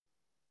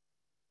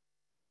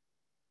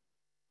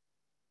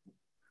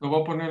Lo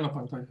voy a poner en la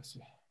pantalla,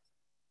 sí.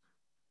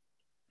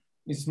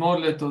 Mismor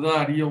le toda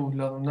Ariu,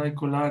 la Donai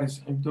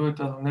Colares, Imtoet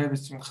Adonai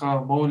Besimcha,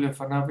 Bole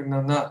Fanav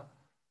Nana,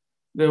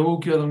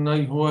 Leuki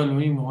Adonai Hu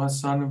Elohim,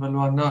 Hassan Velo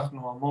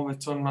Anachnu, Amo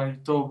Betzon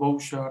Marito, Bou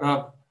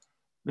Sharab,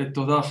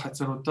 Betoda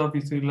Hatzerotav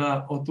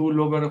Itila, Odu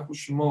Lo Barach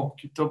Shmo,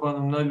 Kitob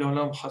Adonai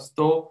Leolam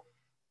Hasto,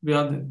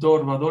 Bead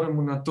Dor, Vador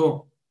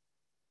Emunato.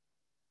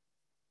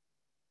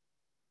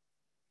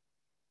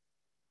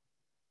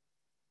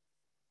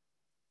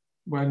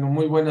 Bueno,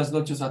 muy buenas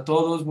noches a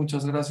todos.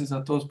 Muchas gracias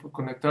a todos por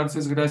conectarse.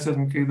 Gracias,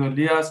 mi querido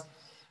Elías.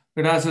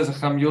 Gracias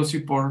a Ham Yossi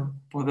por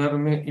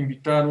poderme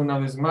invitar una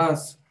vez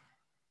más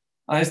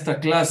a esta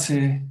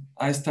clase,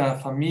 a esta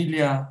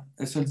familia.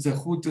 Es el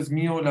Zehut, es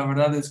mío. La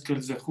verdad es que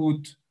el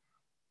Zehut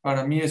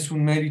para mí es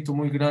un mérito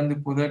muy grande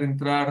poder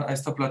entrar a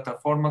esta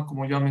plataforma,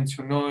 como ya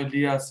mencionó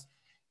Elías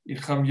y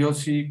Ham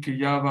Yossi, que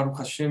ya Baruch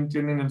Hashem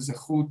tienen el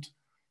Zehut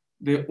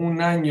de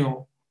un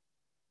año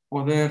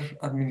poder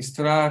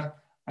administrar,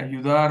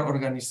 ayudar,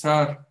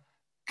 organizar,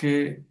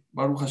 que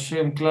Baruch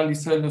Hashem, Klal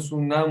Israel nos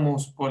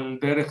unamos por el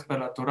derech de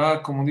la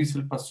Torah, como dice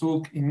el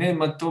Pasuk, Inem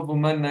tov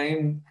uman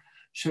naim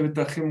shevet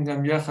achim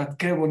gam yachad.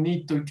 Qué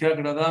bonito y qué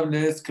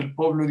agradable es que el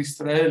pueblo de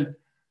Israel,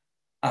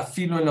 a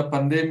filo en la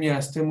pandemia,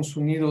 estemos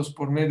unidos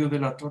por medio de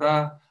la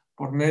Torah,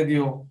 por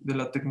medio de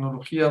la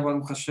tecnología,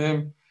 Baruch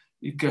Hashem,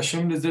 y que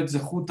Hashem les dé el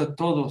zehut a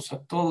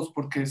todos,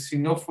 porque si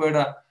no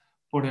fuera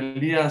por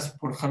Elías,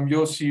 por Ham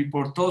Yossi,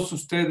 por todos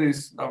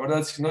ustedes, la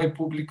verdad, si no hay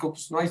público,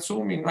 pues no hay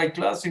Zoom, y no hay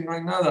clase, y no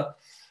hay nada.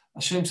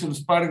 Hashem se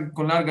los pague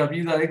con larga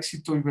vida,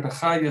 éxito y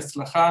verajá y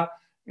aslajá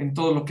en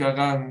todo lo que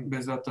hagan,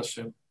 Bezrat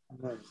Hashem.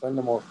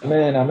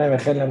 Amén, amén,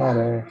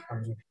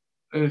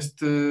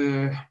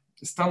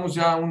 Estamos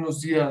ya a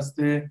unos días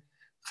de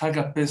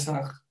Haga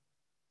Pesach.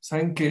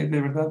 Saben que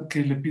de verdad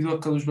que le pido a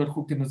Kadosh Baruj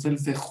Hu que nos dé el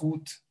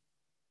Zehut.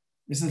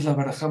 Esa es la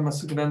barajá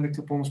más grande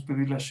que podemos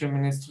pedirle a Hashem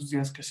en estos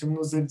días, que Hashem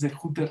nos dé el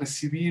Zehut de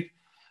recibir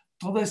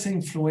toda esa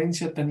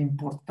influencia tan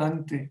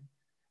importante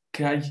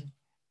que hay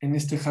en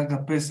este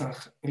Haga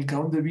Pesach. El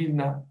Gaón de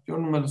Vilna, yo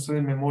no me lo sé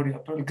de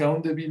memoria, pero el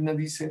Gaón de Vilna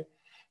dice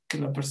que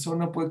la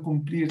persona puede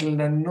cumplir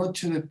la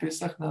noche de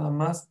Pesach nada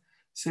más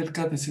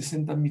cerca de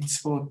 60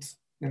 mitzvot,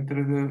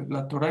 entre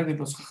la Torah y de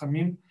los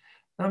Jajamim,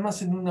 nada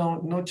más en una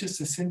noche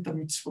 60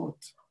 mitzvot.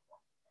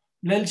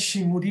 Lel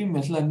Shimurim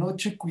es la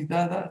noche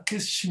cuidada. ¿Qué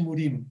es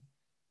Shimurim?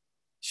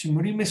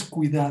 Shimurim es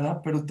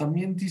cuidada, pero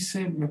también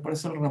dice, me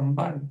parece el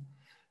Ramban,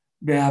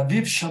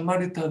 Beaviv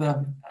Shamar et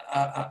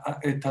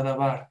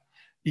Adabar.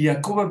 Y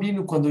Jacob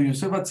vino cuando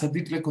Yosef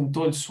Atzadik le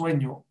contó el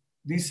sueño,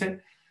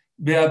 dice,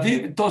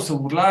 Beaviv, todos se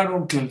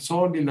burlaron que el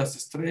sol y las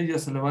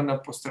estrellas se le van a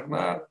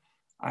posternar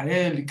a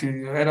él y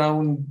que era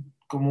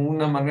como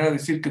una manera de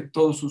decir que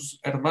todos sus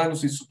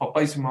hermanos y su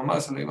papá y su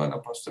mamá se le iban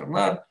a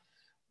posternar.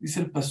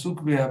 Dice el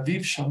Pasuk,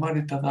 Beaviv Shamar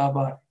et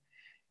Adabar.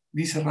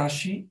 Dice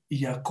Rashi,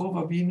 y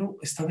Jacob vino,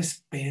 estaba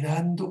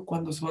esperando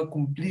cuándo se va a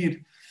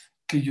cumplir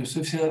que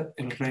Yosef sea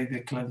el rey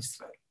de clan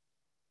Israel.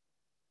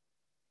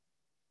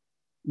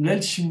 Lel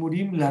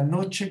Shimurim, la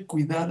noche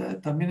cuidada,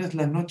 también es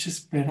la noche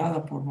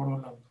esperada por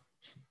Borolam.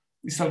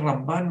 Dice el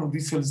Rambano,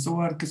 dice el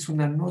Zohar, que es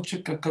una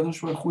noche que Akadosh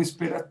Baruj Hu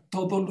espera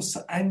todos los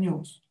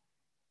años,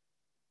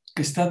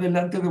 que está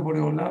delante de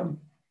Boreolam.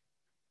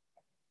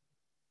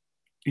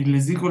 Y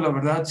les digo la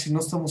verdad, si no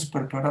estamos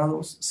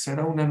preparados,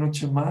 será una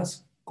noche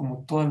más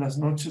como todas las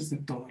noches de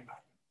todo el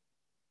año.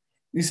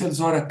 Dice el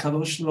Zohar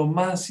Akadosh, lo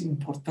más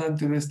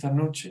importante de esta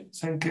noche,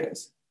 ¿saben qué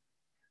es?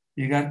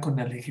 Llegar con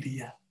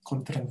alegría,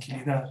 con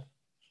tranquilidad.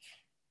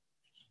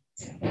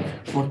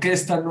 Porque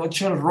esta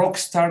noche, el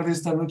rockstar de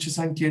esta noche,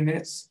 ¿saben quién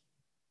es?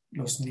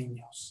 Los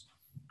niños.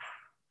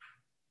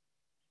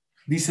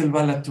 Dice el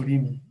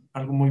Balaturim,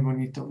 algo muy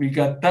bonito.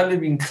 Vigatale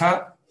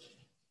binja,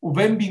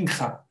 uben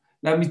binja.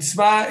 La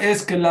mitzvah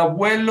es que el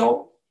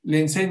abuelo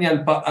le enseña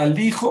al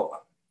hijo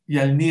y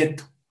al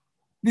nieto.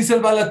 Dice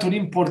el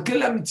Balaturim, ¿por qué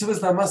la mitzvah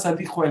es nada más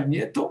al hijo y al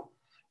nieto?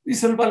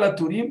 Dice el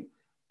Balaturim,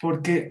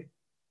 porque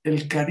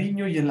el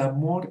cariño y el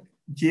amor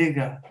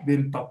llega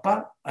del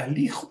papá al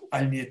hijo,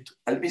 al nieto.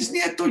 Al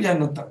bisnieto ya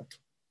no tanto.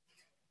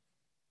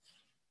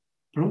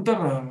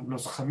 Preguntan a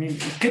los jamín,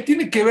 ¿qué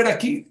tiene que ver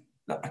aquí?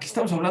 Aquí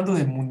estamos hablando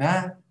de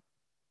Muná.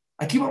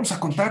 Aquí vamos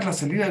a contar la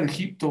salida de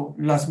Egipto,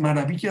 las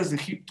maravillas de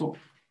Egipto,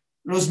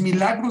 los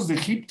milagros de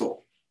Egipto.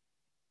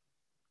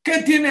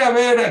 ¿Qué tiene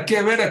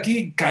que ver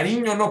aquí?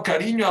 Cariño, no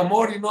cariño,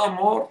 amor y no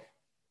amor.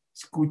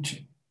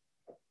 Escuchen.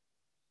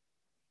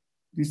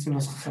 Dicen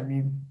los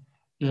jamín,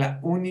 la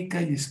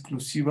única y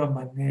exclusiva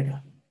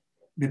manera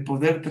de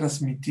poder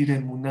transmitir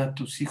emuná a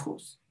tus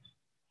hijos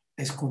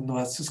es cuando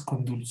haces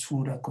con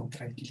dulzura, con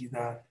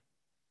tranquilidad,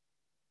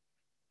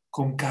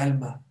 con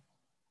calma.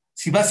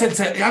 Si vas a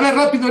ver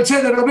rápido el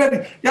ceder, a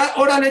ver, ya,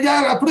 órale,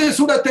 ya,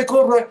 apresúrate,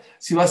 corre.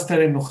 Si vas a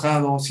estar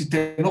enojado, si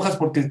te enojas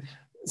porque,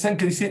 ¿saben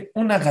qué dice?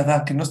 Una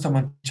agadá que no está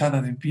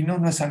manchada de vino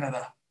no es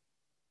agadá.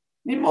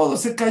 Ni modo,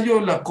 se cayó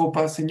la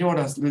copa,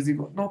 señoras, les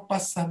digo, no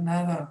pasa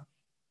nada.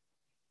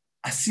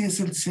 Así es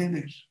el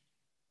ceder.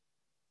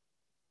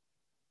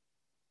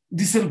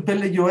 Dice el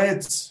Pele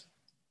Yoetz,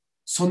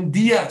 son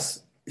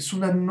días Es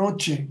una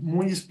noche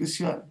muy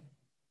especial.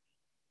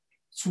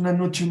 Es una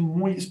noche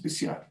muy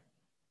especial.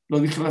 Lo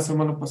dije la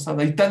semana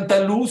pasada. Hay tanta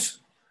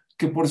luz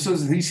que por eso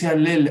se dice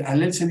Alel.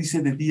 Alel se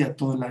dice de día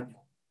todo el año.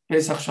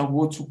 Pesach,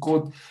 Shavuot,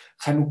 Sukkot,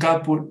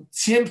 Hanukkah,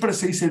 siempre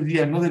se dice de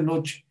día, no de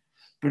noche.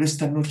 Pero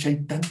esta noche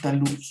hay tanta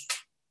luz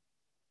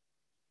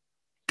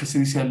que se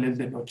dice Alel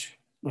de noche.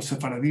 Los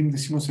sefaradim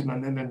decimos el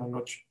Alel en la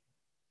noche.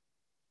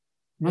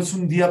 No es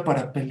un día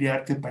para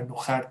pelearte, para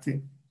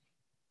enojarte.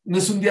 No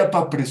es un día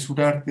para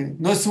apresurarte.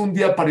 No es un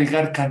día para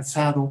llegar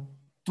cansado.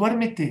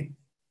 Duérmete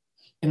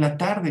en la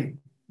tarde.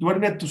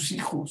 Duerme a tus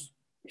hijos.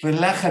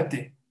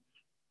 Relájate.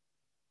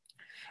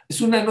 Es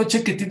una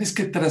noche que tienes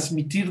que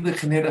transmitir de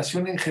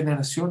generación en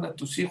generación a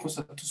tus hijos,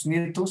 a tus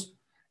nietos,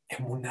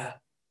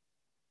 emuná,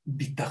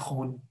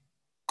 bitajón,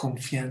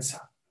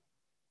 confianza.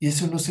 Y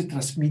eso no se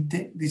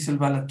transmite, dice el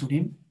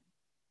Balaturim,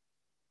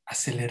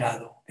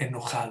 acelerado,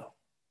 enojado.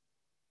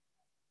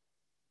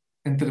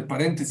 Entre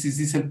paréntesis,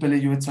 dice el Pele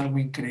Yoetz algo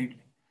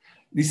increíble.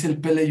 Dice el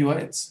Pele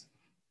Yoetz,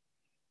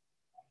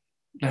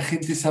 la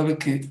gente sabe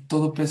que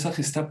todo Pesaj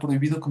está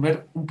prohibido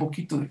comer un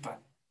poquito de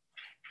pan.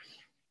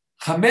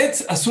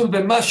 Hametz azur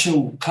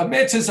bemasheu.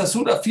 Hametz es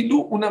azur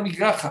afilu, una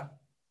migaja.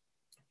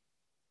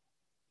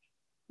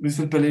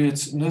 Dice el Pele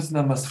Yoetz, no es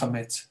nada más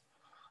Hametz.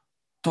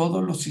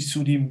 Todos los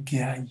isurim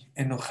que hay,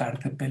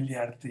 enojarte,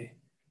 pelearte,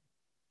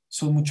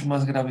 son mucho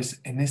más graves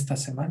en esta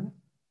semana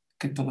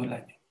que todo el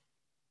año.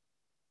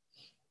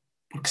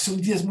 Porque son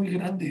días muy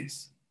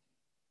grandes.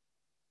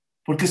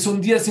 Porque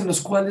son días en los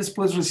cuales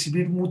puedes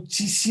recibir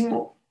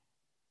muchísimo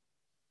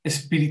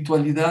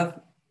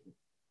espiritualidad,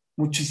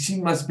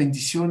 muchísimas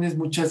bendiciones,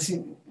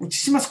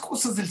 muchísimas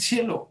cosas del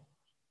cielo.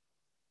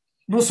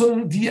 No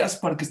son días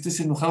para que estés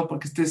enojado, para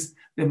que estés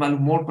de mal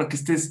humor, para que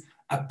estés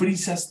a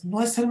prisas.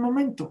 No es el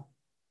momento.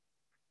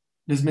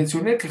 Les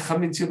mencioné que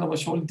Hamención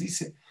Abashol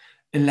dice,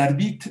 el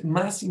arbit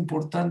más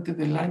importante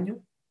del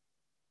año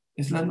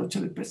es la noche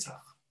de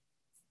Pesaj.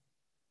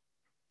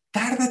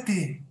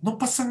 Tárdate, no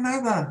pasa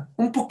nada,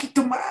 un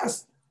poquito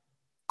más.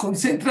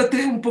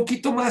 Concéntrate un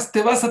poquito más,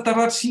 te vas a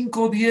tardar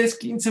 5, 10,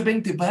 15,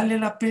 20, vale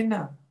la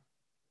pena.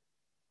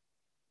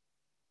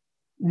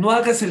 No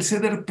hagas el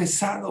ceder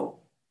pesado.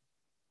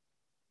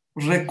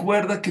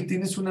 Recuerda que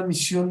tienes una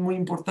misión muy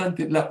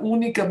importante. La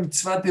única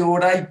mitzvah de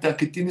oraita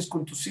que tienes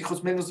con tus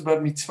hijos, menos de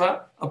bar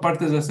mitzvah,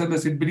 aparte de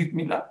hacerles el brit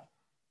milá,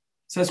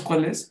 ¿sabes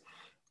cuál es?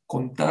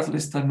 Contarle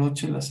esta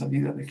noche la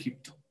salida de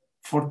Egipto,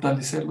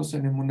 fortalecerlos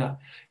en emuná.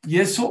 Y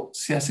eso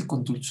se hace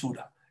con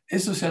dulzura,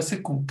 eso se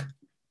hace con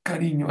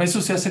cariño,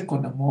 eso se hace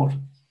con amor.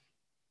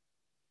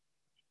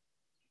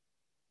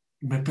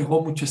 Me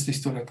pegó mucho esta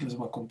historia que les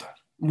voy a contar.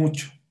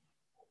 Mucho.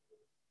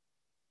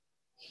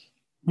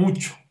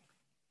 Mucho.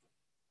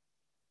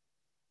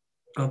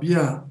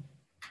 Había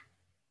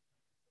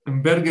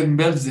en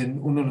Bergen-Belsen,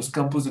 uno de los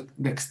campos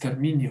de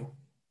exterminio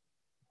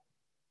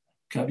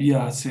que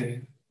había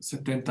hace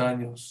 70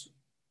 años,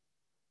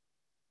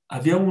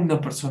 había una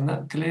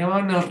persona que le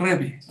llamaban el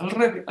Rebbe,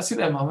 así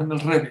le llamaban el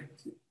Rebbe.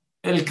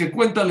 El que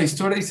cuenta la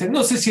historia dice,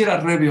 no sé si era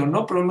Rebbe o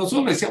no, pero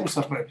nosotros le decíamos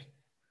al Rebbe.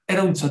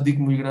 Era un tzadik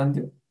muy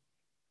grande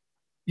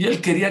y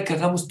él quería que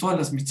hagamos todas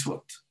las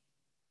mitzvot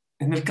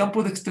en el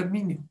campo de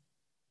exterminio.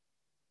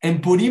 En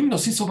Purim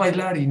nos hizo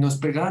bailar y nos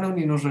pegaron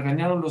y nos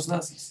regañaron los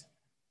nazis.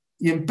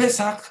 Y en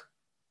Pesach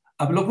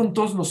habló con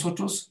todos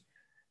nosotros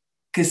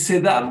que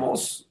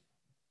cedamos,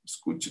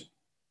 escuchen,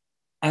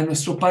 a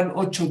nuestro pan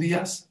 8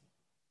 días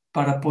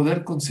para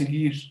poder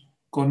conseguir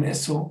con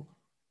eso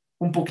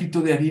un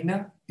poquito de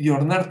harina y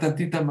hornear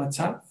tantita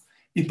matzá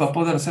y para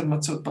poder hacer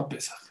matzot para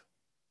Pesach.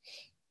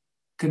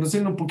 Que nos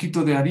den un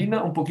poquito de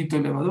harina, un poquito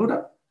de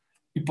levadura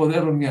y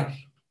poder hornear.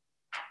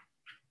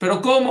 ¿Pero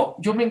cómo?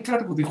 Yo me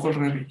encargo, dijo el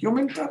rey. Yo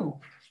me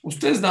encargo.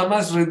 Ustedes nada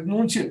más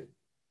renuncien.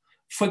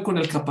 Fue con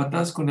el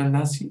capataz, con el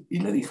nazi, y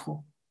le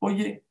dijo,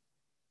 oye,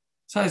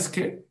 ¿sabes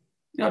qué?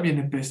 Ya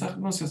viene Pesaj,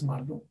 no seas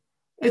malo.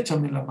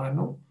 Échame la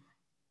mano.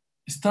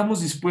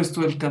 Estamos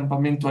dispuestos del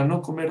campamento a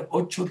no comer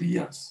 8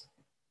 días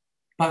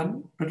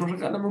pan, pero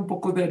regálame un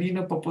poco de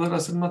harina para poder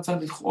hacer matzá.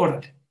 Dijo,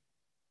 órale.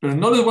 Pero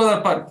no les voy a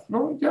dar pan.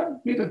 No, ya,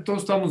 miren, todos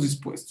estamos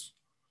dispuestos.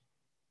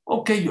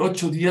 Ok,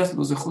 8 días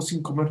los dejó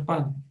sin comer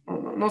pan.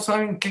 No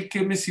saben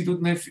qué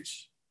mesirut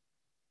nefesh.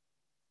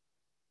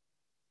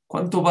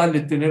 ¿Cuánto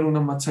vale tener una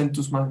matzá en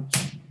tus manos?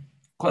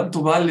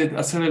 ¿Cuánto vale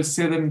hacer el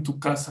seder en tu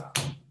casa?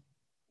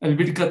 El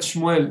Birkat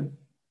Shmuel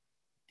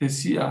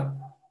decía,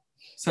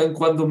 ¿saben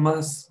cuándo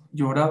más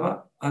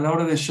lloraba? A la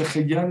hora de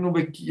Sheheyanu,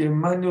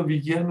 Bekiemanu,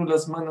 Villanu,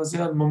 las manos,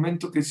 al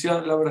momento que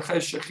decía la braja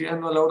de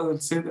Sheheyanu a la hora del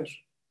seder.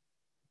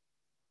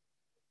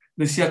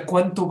 Decía,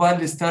 ¿cuánto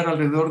vale estar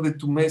alrededor de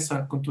tu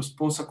mesa con tu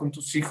esposa, con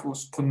tus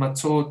hijos, con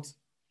matzot,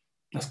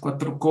 las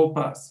 4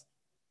 copas?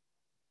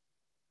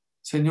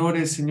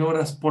 Señores,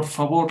 señoras, por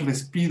favor,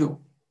 les pido,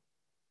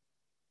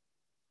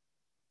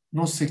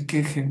 no se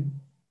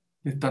quejen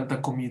de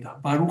tanta comida.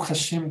 Baruch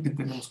Hashem que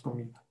tenemos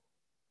comida.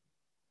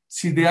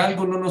 Si de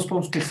algo no nos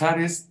podemos quejar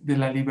es de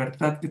la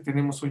libertad que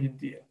tenemos hoy en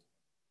día.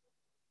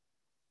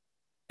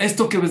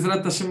 Esto que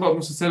Bezrat Hashem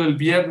vamos a hacer el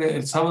viernes,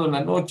 el sábado en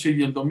la noche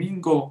y el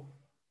domingo,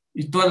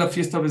 Y toda la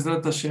fiesta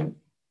Bezrat Hashem,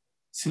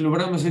 si lo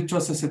hubiéramos hecho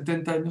hace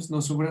 70 años,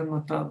 nos hubieran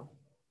matado.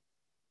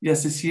 Y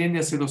hace 100, y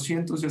hace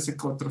 200, y hace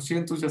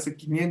 400, y hace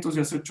 500, y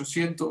hace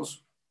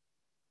 800.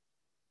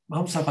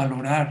 Vamos a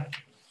valorar,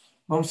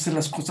 vamos a hacer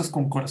las cosas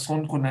con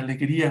corazón, con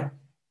alegría.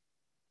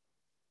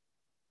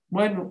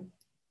 Bueno,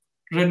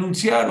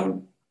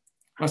 renunciaron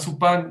a su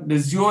pan,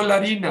 les dio la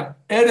harina.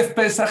 Erev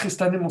Pesach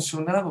están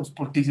emocionados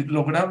porque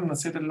lograron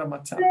hacer la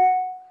matzá.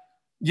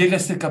 Llega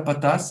este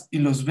capataz y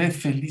los ve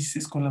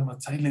felices con la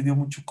matzá y le dio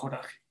mucho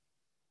coraje.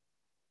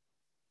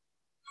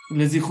 Y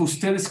les dijo,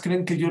 ¿ustedes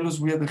creen que yo los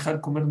voy a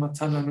dejar comer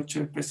matzá la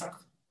noche de Pesach?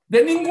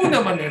 De ninguna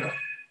manera.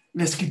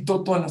 Les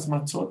quitó todas las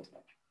matzot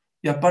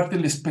y aparte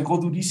les pegó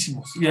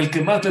durísimos. Y el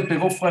que más le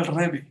pegó fue al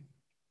Rebbe.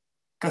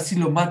 Casi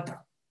lo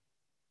mata.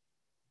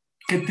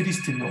 Qué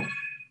triste, ¿no?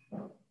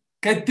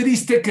 Qué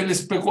triste que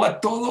les pegó a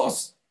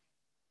todos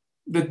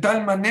de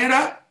tal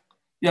manera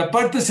y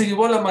aparte se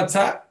llevó la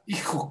matzá.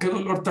 Hijo, qué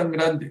dolor tan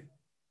grande.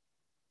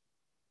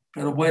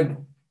 Pero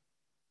bueno,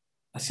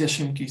 así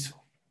Hashem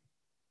quiso.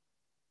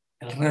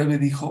 El Rebbe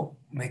dijo,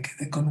 me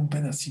quedé con un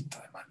pedacito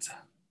de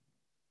matzá.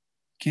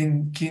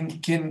 ¿Quién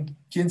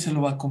se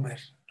lo va a comer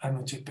la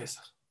noche de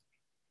Pesaj?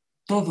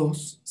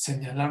 Todos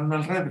señalaron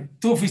al Rebbe.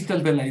 Tú fuiste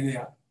el de la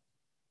idea.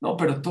 No,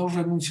 pero todos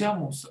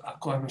renunciamos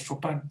a nuestro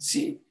pan.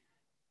 Sí,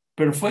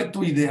 pero fue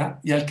tu idea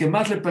y al que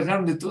más le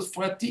pegaron de todos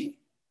fue a ti.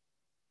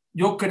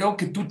 Yo creo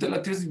que tú te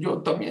la tienes,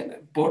 yo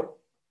también, por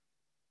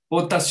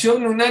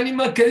votación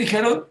unánime, ¿qué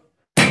dijeron?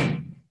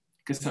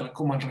 Que se la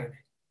coma el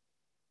Rebbe.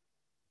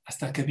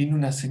 Hasta que vino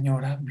una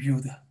señora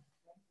viuda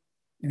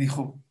y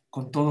dijo,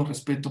 con todo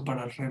respeto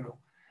para el Rebbe,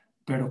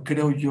 pero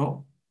creo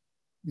yo,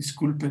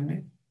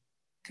 discúlpenme,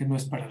 que no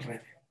es para el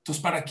Rebbe.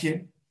 Entonces, ¿para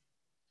quién?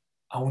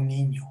 A un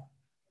niño.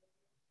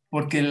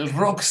 Porque el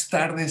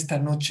rockstar de esta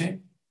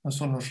noche no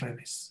son los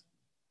Rebbes.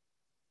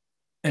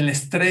 La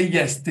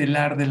estrella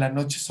estelar de la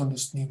noche son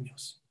los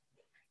niños.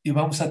 Y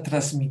vamos a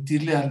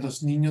transmitirle a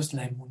los niños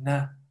la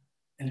emuná,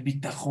 el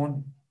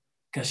bitajón,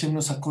 que Hashem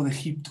nos sacó de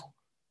Egipto,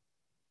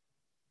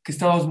 que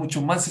estábamos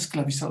mucho más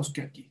esclavizados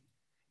que aquí.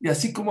 Y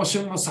así como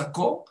Hashem nos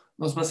sacó,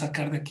 nos va a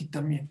sacar de aquí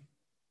también.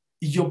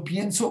 Y yo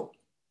pienso,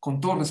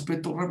 con todo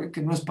respeto, Rebbe,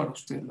 que no es para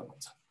usted la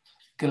matzá.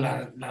 Que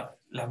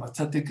la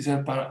matzá tiene que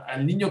ser para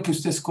el niño que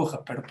usted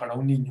escoja, pero para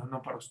un niño, no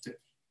para usted.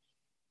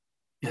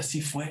 Y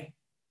así fue.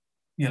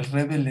 Y el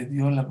Rebbe le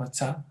dio la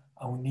matzá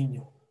a un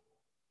niño.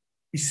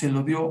 Y se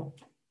lo dio,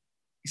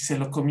 y se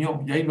lo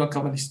comió. Y ahí no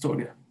acaba la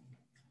historia.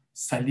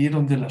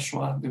 Salieron de la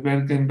Shoah, de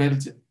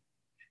Bergen-Belsen.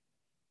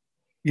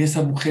 Y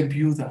esa mujer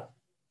viuda,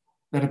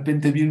 de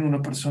repente viene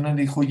una persona y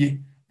le dijo,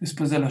 oye,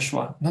 después de la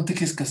Shoah, ¿no te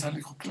quieres casar? Le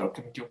dijo, claro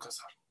que me quiero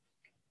casar.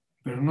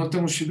 Pero no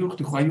tengo shidduch.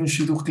 Dijo, hay un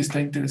shidduch que está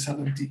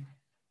interesado en ti.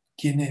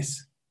 ¿Quién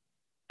es?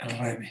 El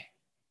Rebbe.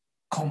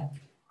 ¿Cómo?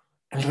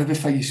 El Rebbe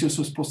falleció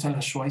su esposa en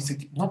la Shoah y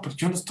dice, no, pero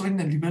yo no estoy en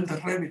el nivel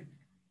del Rebbe.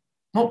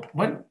 No,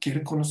 bueno,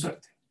 quiere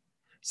conocerte.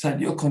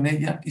 Salió con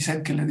ella y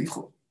 ¿saben qué le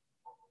dijo?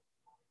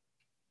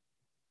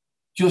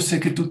 Yo sé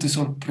que tú te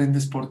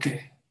sorprendes por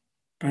qué,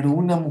 pero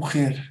una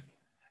mujer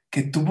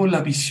que tuvo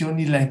la visión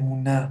y la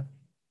emuná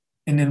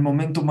en el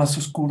momento más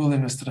oscuro de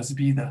nuestras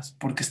vidas,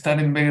 porque estar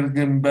en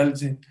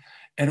Bergen-Belsen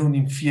era un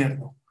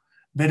infierno,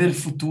 ver el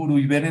futuro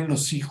y ver en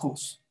los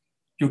hijos,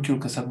 yo quiero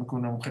casarme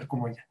con una mujer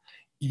como ella.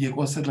 Y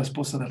llegó a ser la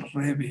esposa del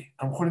Rebbe.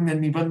 A lo mejor en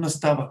el nivel no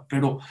estaba,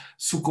 pero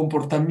su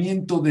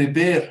comportamiento de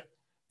ver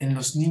en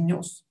los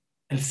niños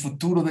el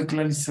futuro de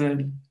Clan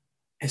Israel,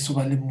 eso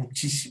vale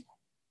muchísimo.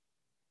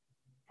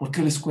 ¿Por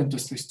qué les cuento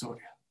esta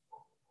historia?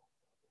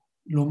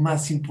 Lo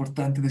más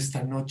importante de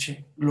esta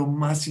noche, lo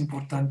más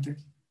importante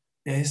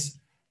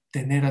es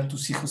tener a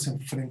tus hijos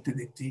enfrente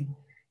de ti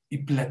y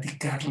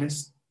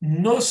platicarles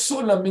no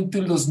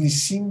solamente los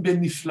Nisim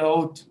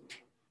Beniflaot,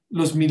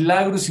 los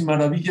milagros y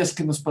maravillas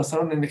que nos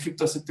pasaron en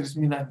Egipto hace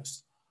 3000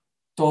 años.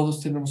 Todos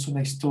tenemos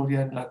una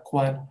historia en la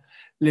cual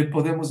le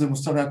podemos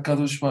demostrar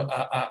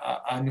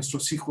a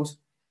nuestros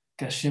hijos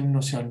que Hashem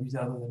no se ha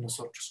olvidado de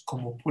nosotros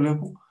como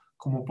pueblo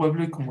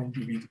y como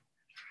individuo.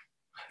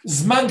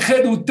 Zman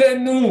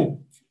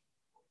Jerutenu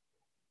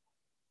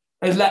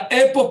es la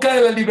época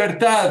de la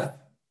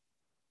libertad.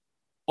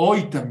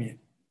 Hoy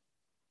también.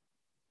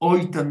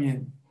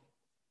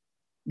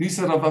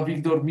 Dice Rabbi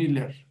Víctor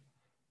Miller,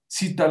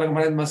 cita la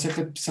Gemara en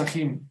Masejet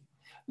Psachim.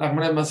 La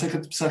Gemara en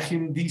Masejet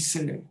Psachim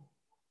dice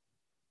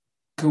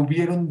que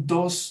hubieron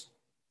dos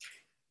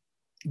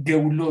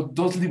geulot,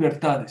 dos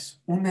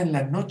libertades, una en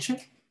la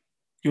noche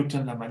y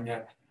otra en la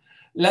mañana.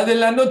 La de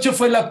la noche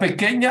fue la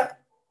pequeña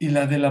y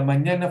la de la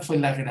mañana fue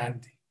la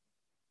grande.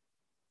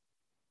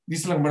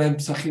 Dice la Gemara en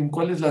Psachim,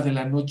 ¿cuál es la de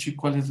la noche y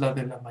cuál es la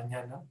de la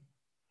mañana?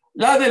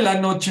 La de la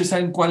noche,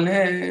 ¿saben cuál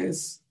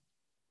es?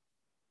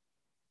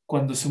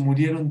 Cuando se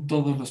murieron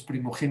todos los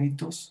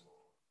primogénitos,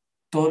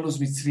 todos los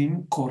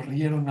mitzrim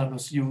corrieron a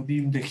los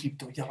Yehudim de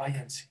Egipto. Ya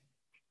váyanse,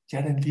 ya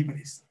eran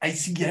libres. Ahí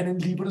sí ya eran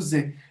libres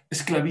de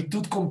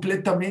esclavitud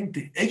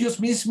completamente. Ellos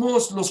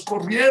mismos los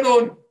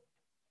corrieron.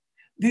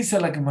 Dice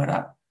la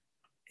Gemara,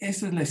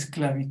 esa es la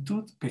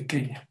esclavitud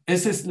pequeña.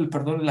 Esa es,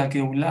 la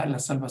Geulá, la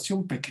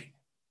salvación pequeña.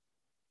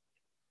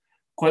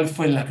 ¿Cuál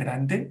fue la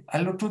grande?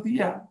 Al otro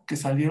día, que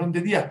salieron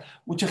de día.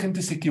 Mucha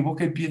gente se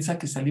equivoca y piensa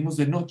que salimos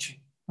de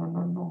noche. No,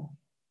 no, no.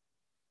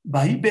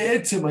 Vaí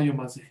be'etzem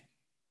hayom hazeh.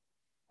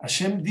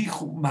 Hashem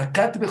dijo,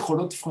 Makat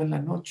Bejorot fue en la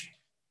noche.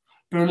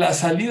 Pero la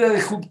salida de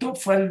Egipto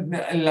fue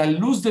en la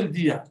luz del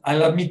día, a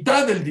la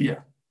mitad del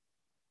día.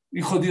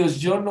 Dijo Dios,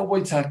 yo no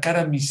voy a sacar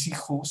a mis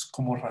hijos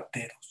como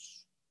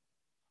rateros.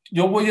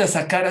 Yo voy a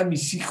sacar a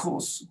mis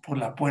hijos por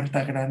la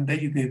puerta grande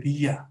y de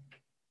día.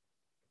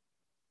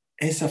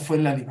 Esa fue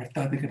la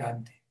libertad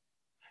grande.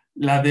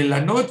 La de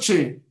la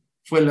noche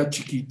fue la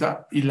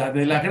chiquita y la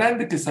de la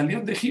grande que salió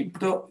de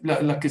Egipto,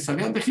 la que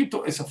salió de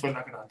Egipto, esa fue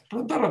la grande.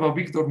 Preguntaba a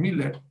Víctor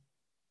Miller,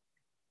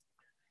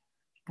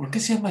 ¿por qué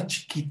se llama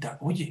chiquita?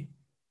 Oye,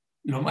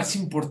 lo más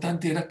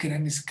importante era que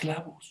eran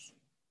esclavos.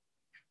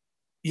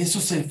 Y eso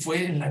se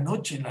fue en la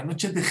noche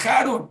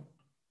dejaron.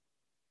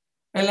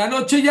 En la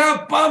noche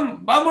ya,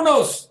 ¡pam!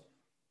 ¡Vámonos!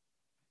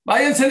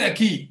 Váyanse de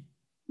aquí.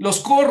 Los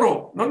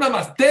corro. No nada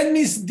más. Ten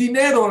mis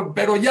dinero,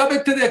 pero ya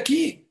vete de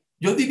aquí.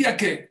 Yo diría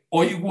que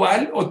o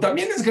igual, o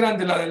también es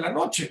grande la de la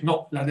noche.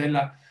 No, la de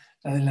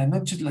la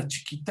noche es la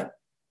chiquita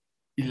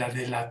y la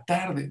de la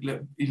tarde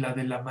y la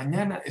de la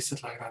mañana, esa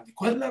es la grande.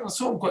 ¿Cuál es la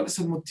razón? ¿Cuál es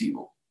el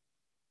motivo?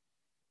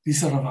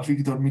 Dice Rabbi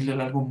Víctor Miller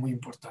algo muy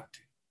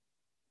importante.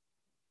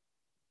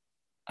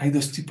 Hay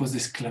dos tipos de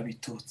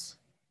esclavitud.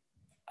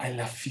 Hay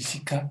la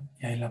física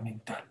y hay la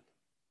mental.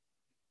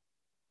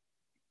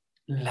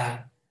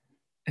 La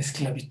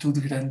esclavitud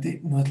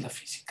grande no es la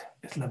física,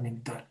 es la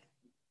mental.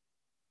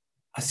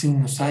 Hace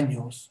unos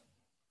años,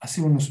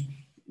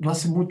 no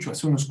hace mucho,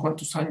 hace unos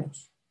cuantos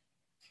años,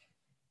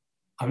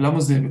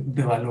 hablamos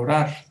de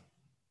valorar.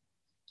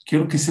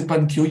 Quiero que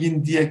sepan que hoy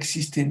en día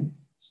existen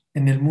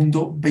en el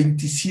mundo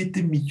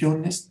 27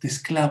 millones de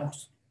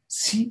esclavos.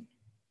 Sí,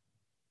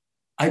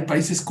 hay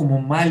países como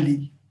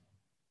Mali,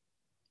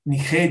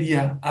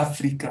 Nigeria,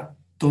 África,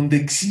 donde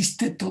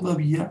existe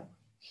todavía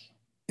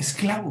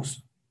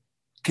esclavos,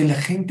 que la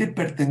gente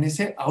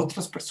pertenece a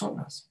otras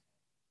personas,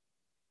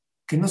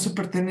 que no se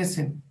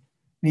pertenecen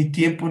ni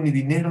tiempo, ni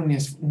dinero, ni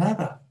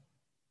nada.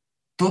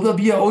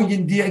 Todavía hoy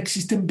en día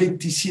existen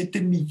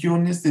 27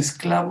 millones de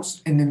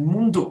esclavos en el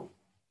mundo.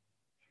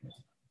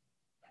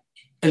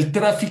 El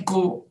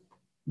tráfico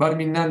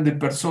barminán de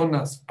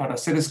personas para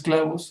ser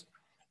esclavos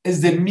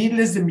es de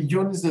miles de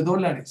millones de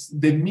dólares,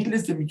 de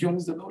miles de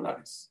millones de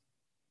dólares.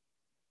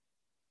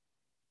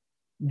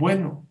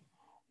 Bueno,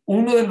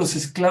 uno de los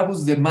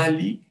esclavos de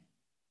Mali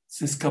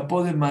se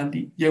escapó de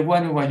Mali, llegó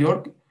a Nueva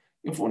York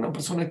y fue una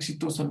persona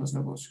exitosa en los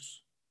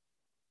negocios.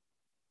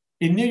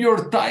 Y New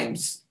York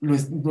Times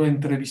lo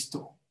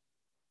entrevistó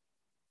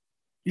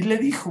y le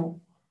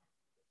dijo,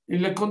 y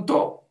le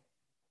contó,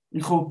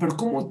 dijo, pero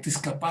 ¿cómo te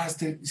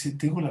escapaste? Dice,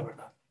 te digo la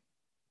verdad,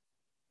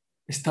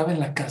 estaba en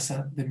la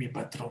casa de mi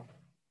patrón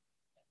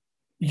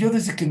y yo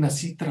desde que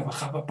nací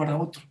trabajaba para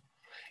otro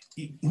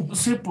y no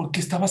sé por qué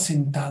estaba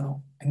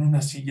sentado en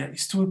una silla y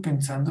estuve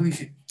pensando,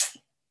 dije,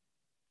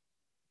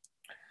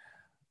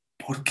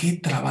 ¿por qué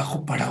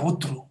trabajo para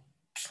otro?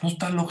 Pues no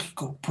está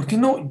lógico. ¿Por qué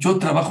no yo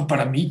trabajo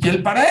para mí y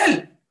él para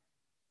él?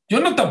 Yo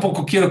no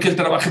tampoco quiero que él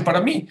trabaje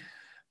para mí,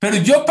 pero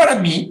yo para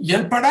mí y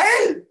él para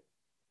él.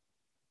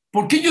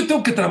 ¿Por qué yo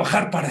tengo que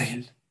trabajar para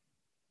él?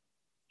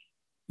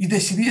 Y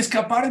decidí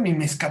escaparme y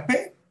me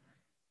escapé.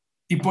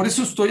 Y por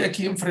eso estoy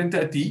aquí enfrente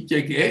de ti.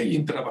 Llegué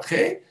y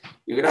trabajé.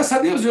 Y gracias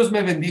a Dios, Dios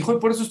me bendijo y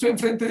por eso estoy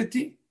enfrente de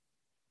ti.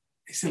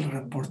 Es el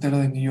reportero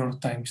de New York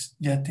Times.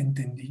 Ya te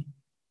entendí.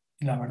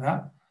 Y la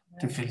verdad,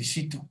 te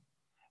felicito.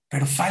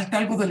 Pero falta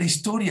algo de la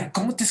historia.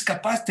 ¿Cómo te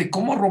escapaste?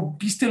 ¿Cómo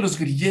rompiste los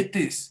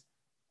grilletes?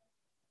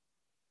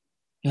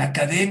 La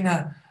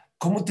cadena.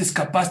 ¿Cómo te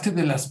escapaste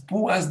de las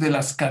púas, de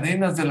las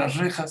cadenas, de las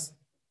rejas?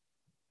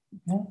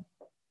 No,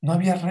 no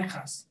había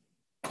rejas.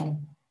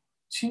 ¿Cómo?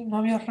 Sí, no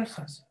había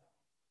rejas.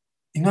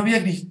 Y no había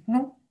grilletes.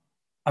 No.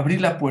 Abrí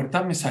la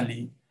puerta, me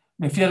salí,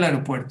 me fui al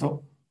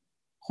aeropuerto,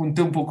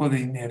 junté un poco de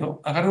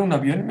dinero, agarré un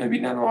avión y me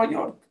vine a Nueva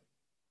York.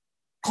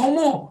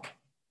 ¿Cómo?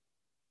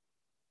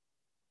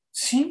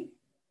 Sí.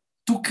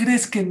 ¿Tú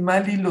crees que en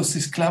Mali los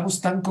esclavos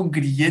están con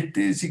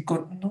grilletes y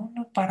con... No,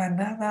 no, para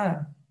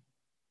nada.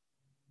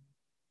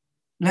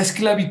 La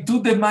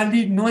esclavitud de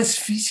Mali no es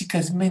física,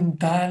 es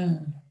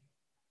mental.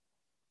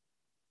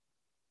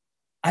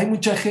 Hay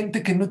mucha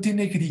gente que no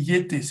tiene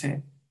grilletes,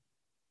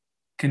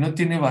 que no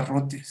tiene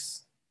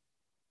barrotes,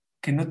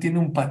 que no tiene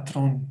un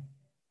patrón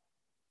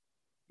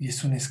y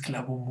es un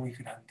esclavo muy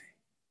grande.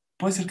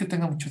 Puede ser que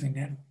tenga mucho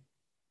dinero,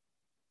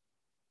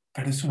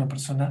 pero es una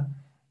persona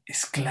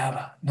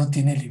esclava, no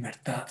tiene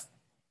libertad.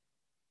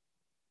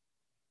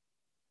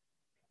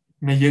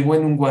 Me llegó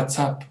en un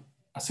WhatsApp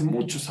hace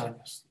muchos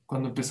años,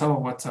 cuando empezaba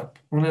WhatsApp,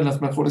 una de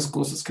las mejores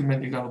cosas que me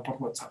han llegado por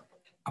WhatsApp,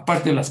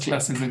 aparte de las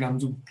clases de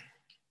Gamzu,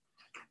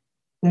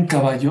 un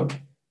caballo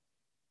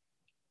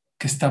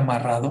que está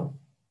amarrado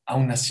a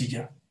una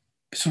silla.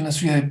 Es una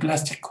silla de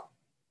plástico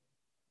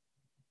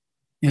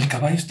y el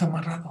caballo está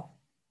amarrado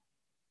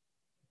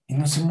y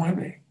no se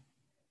mueve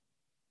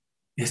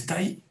y está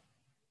ahí.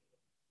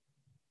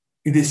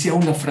 Y decía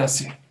una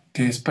frase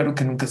que espero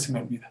que nunca se me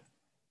olvide.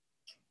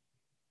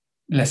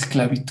 La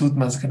esclavitud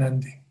más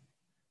grande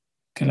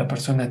que la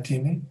persona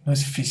tiene no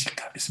es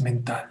física, es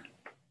mental.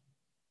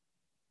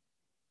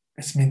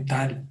 Es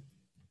mental.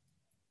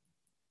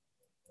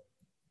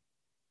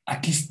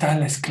 Aquí está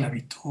la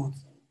esclavitud.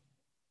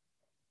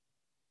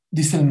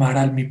 Dice el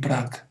Maharal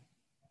Miprag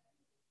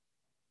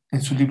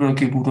en su libro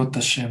Geburot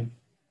Hashem.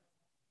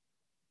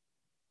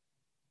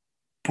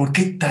 ¿Por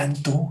qué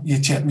tanto?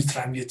 Yetziat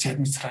Mitzrayim, Yetziat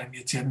Mitzrayim,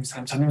 Yetziat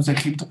Mitzrayim. Salimos de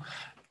Egipto.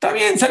 Está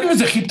bien, salimos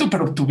de Egipto,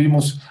 pero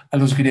tuvimos a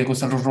los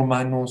griegos, a los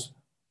romanos,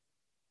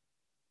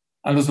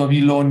 a los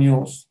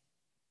babilonios.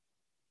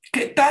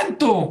 ¿Qué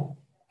tanto?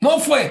 No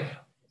fue.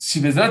 Si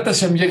Bezrat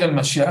Hashem llega el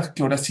Mashiach,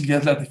 que ahora sí ya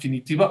es la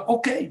definitiva,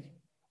 ok.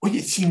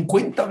 Oye,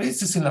 50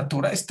 veces en la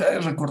Torah está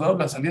recordado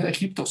la salida de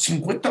Egipto.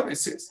 50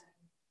 veces.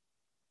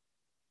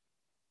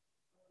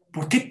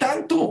 ¿Por qué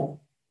tanto?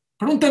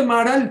 Pregunta el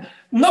Maharal.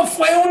 No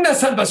fue una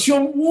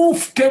salvación.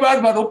 Uf, qué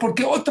bárbaro,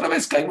 porque otra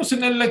vez caímos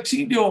en el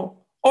exilio.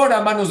 Ahora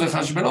a manos de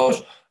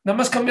Hashverosh. Nada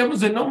más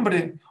cambiamos de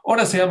nombre.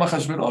 Ahora se llama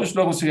Hashverosh,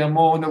 luego se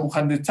llamó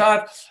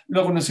Nebuchadnezzar,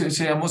 luego se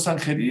llamó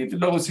Sanjerib,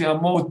 luego se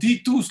llamó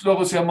Titus,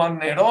 luego se llamó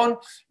Nerón,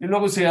 y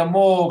luego se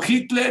llamó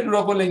Hitler,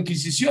 luego la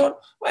Inquisición.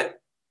 Bueno,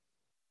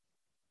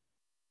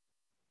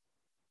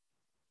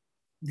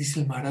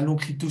 dice el Maharal un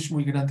hitush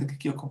muy grande que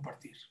quiero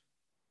compartir.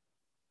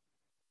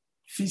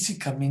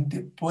 Físicamente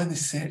puede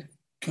ser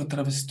que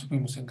otra vez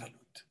estuvimos en Galut.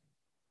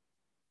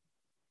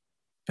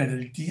 Pero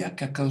el día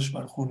que Akadosh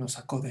Baruj Hu nos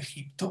sacó de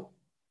Egipto,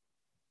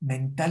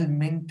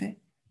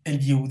 mentalmente el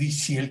Yehudí,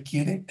 si él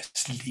quiere,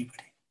 es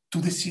libre.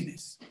 Tú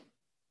decides.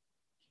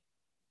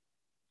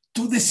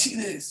 Tú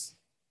decides.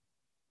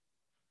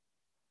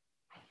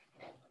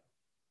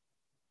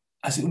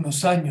 Hace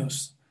unos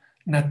años,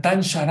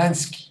 Natan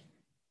Sharansky,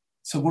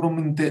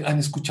 seguramente han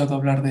escuchado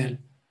hablar de él,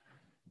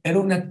 era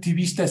un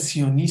activista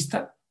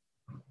sionista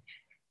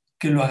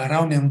que lo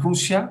agarraron en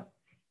Rusia.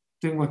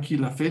 Tengo aquí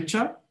la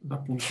fecha, la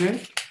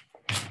apunté.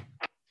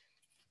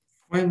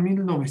 Fue en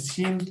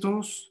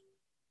 1900.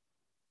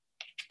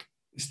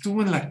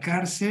 Estuvo en la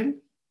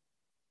cárcel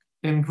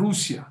en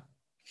Rusia.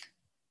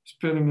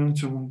 Espérenme un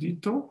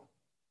segundito.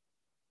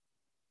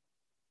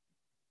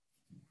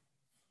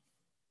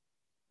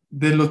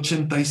 Del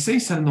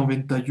 86 al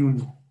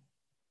 91.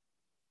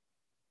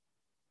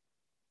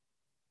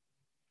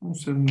 No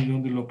sé ni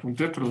dónde lo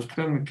apunté, pero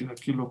espérenme que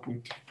aquí lo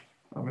apunté.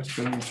 A ver,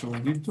 espérenme un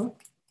segundito.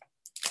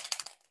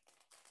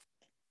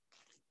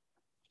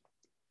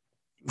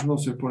 Pues no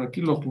sé, por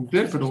aquí lo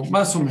apunté, pero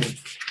más o menos.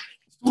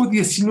 Estuvo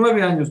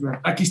 19 años,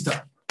 aquí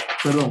está.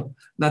 Perdón.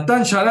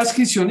 Natan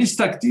Sharansky,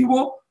 sionista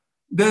activo,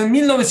 de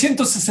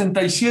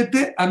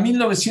 1967 a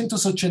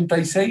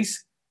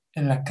 1986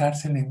 en la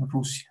cárcel en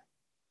Rusia.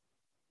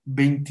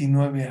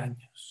 29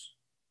 años.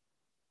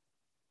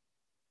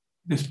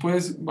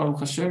 Después,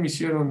 Baruch Hashem,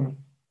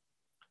 hicieron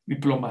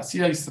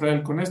diplomacia a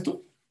Israel con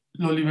esto.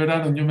 Lo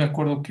liberaron. Yo me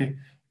acuerdo que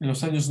en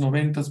los años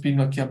 90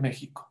 vino aquí a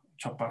México.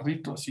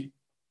 Chaparrito así.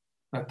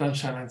 Natan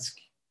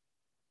Sharansky.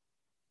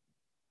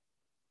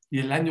 Y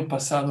el año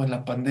pasado, en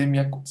la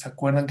pandemia, ¿se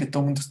acuerdan que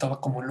todo el mundo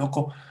estaba como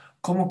loco?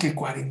 ¿Cómo que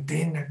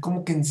cuarentena?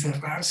 ¿Cómo que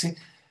encerrarse?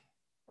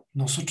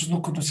 Nosotros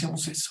no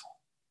conocíamos eso.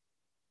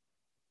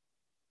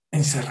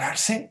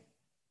 ¿Encerrarse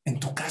en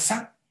tu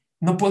casa?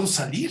 ¿No puedo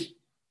salir?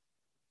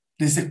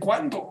 ¿Desde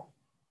cuándo?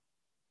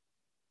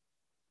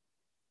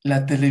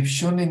 La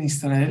televisión en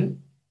Israel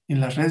y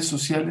las redes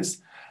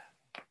sociales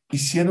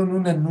hicieron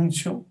un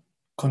anuncio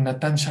con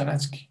Natan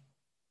Sharansky.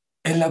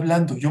 Él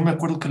hablando, yo me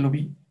acuerdo que lo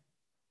vi.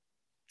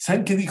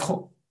 ¿Saben qué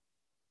dijo?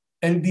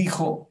 Él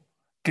dijo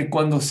que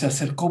cuando se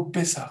acercó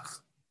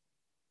Pesaj,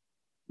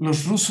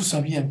 los rusos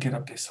sabían que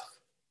era Pesaj.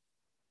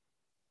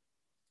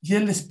 Y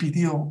él les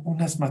pidió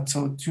unas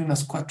matzot y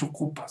unas 4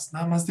 copas.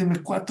 Nada más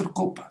denme 4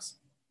 copas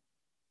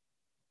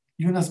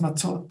y unas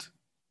matzot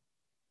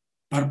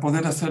para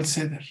poder hacer el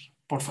seder,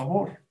 por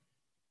favor.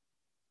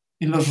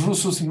 Y los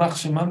rusos y Mach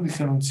Sheman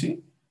dijeron,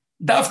 sí,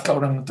 Dafka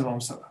ahora no te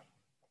vamos a dar.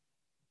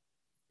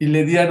 Y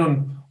le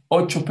dieron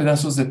 8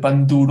 pedazos de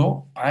pan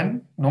duro,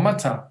 pan, no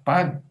matzah,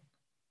 pan,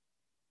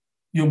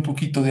 y un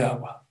poquito de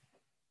agua.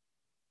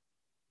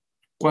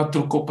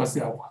 4 copas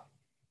de agua.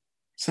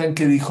 ¿Saben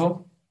qué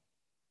dijo?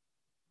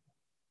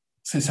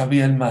 Se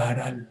sabía el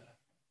Maharal.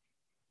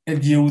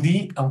 El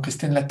Yehudí, aunque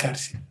esté en la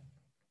cárcel,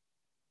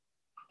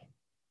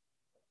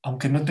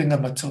 aunque no tenga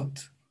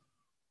matzot,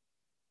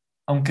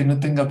 aunque no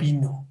tenga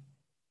vino,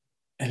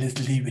 él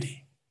es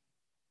libre.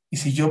 Y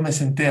si yo me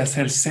senté a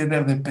hacer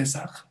seder de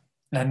Pesaj,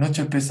 la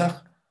noche de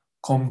Pesaj,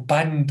 con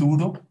pan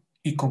duro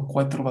y con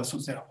 4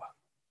 vasos de agua.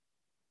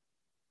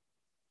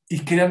 Y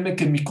créanme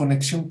que mi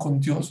conexión con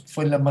Dios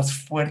fue la más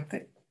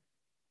fuerte,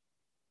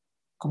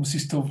 como si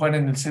estuviera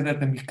en el seder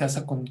de mi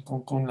casa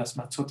con las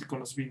matzot y con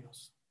los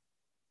vinos.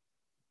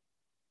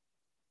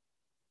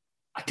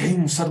 Aquí hay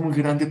un musar muy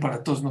grande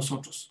para todos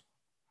nosotros.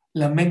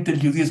 La mente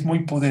del judío es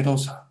muy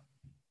poderosa.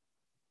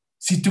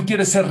 Si tú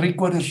quieres ser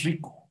rico, eres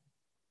rico.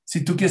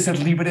 Si tú quieres ser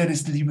libre,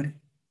 eres libre.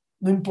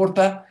 No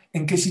importa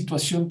en qué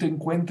situación te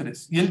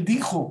encuentres. Y él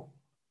dijo,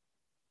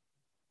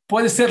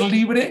 puedes ser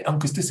libre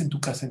aunque estés en tu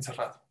casa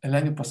encerrado. El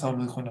año pasado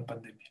lo dijo en la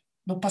pandemia.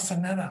 No pasa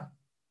nada.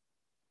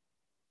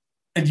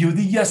 El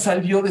Yudí ya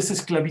salió de esa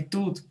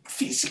esclavitud.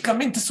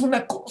 Físicamente es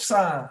una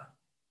cosa.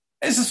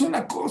 Esa es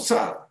una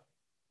cosa.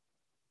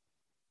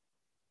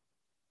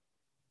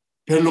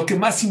 Pero lo que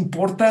más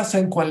importa,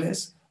 ¿saben cuál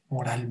es?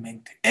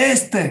 Moralmente.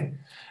 Esto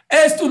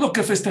es lo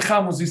que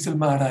festejamos, dice el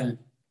Maharal.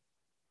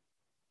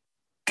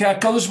 Que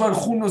Akadosh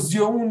Baruj Hu nos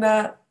dio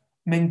una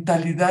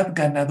mentalidad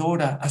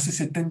ganadora. Hace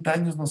 70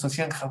 años nos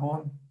hacían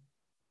jabón.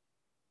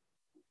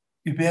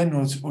 Y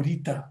véanos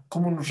ahorita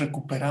cómo nos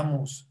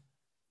recuperamos.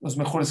 Los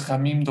mejores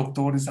jamim,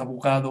 doctores,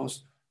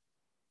 abogados.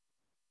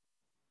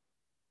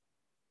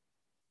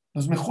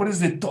 Los mejores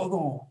de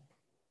todo.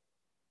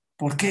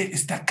 ¿Por qué?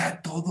 Está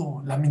acá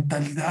todo, la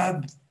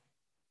mentalidad.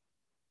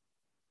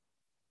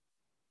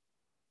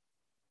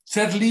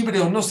 Ser libre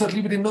o no ser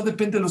libre no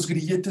depende de los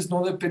grilletes,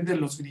 no depende de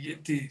los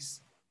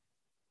grilletes.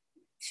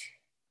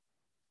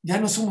 Ya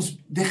no somos,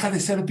 deja de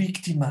ser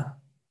víctima.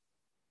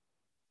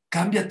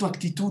 Cambia tu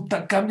actitud,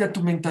 cambia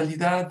tu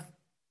mentalidad.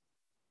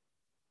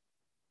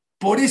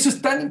 Por eso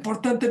es tan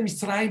importante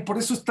Misraim, por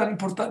eso es tan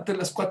importante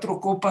las 4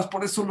 copas,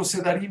 por eso los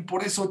Sedarim,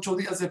 por eso 8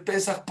 días de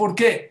Pesaj. ¿Por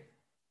qué?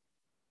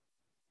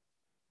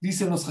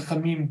 Dicen los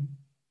Jajamim.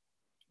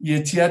 Y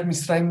Yetziat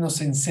Misraim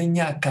nos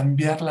enseña a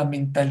cambiar la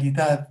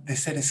mentalidad de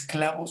ser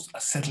esclavos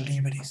a ser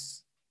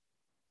libres.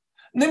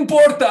 No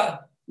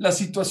importa la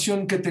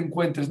situación que te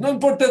encuentres, no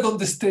importa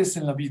dónde estés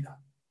en la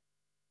vida.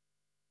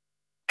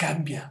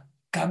 Cambia.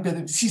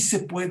 Sí se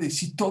puede.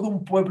 Si todo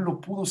un pueblo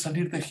pudo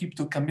salir de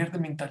Egipto y cambiar de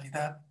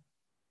mentalidad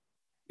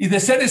y de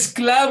ser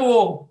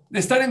esclavo, de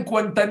estar en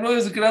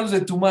 49 grados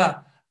de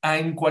Tumá a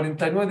en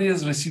 49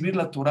 días recibir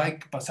la Torah y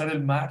pasar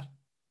el mar,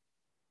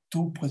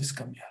 tú puedes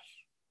cambiar.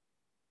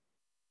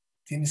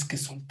 Tienes que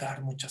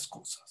soltar muchas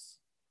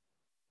cosas.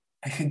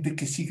 Hay gente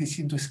que sigue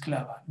siendo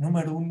esclava.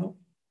 Número 1,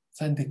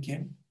 ¿saben de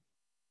quién?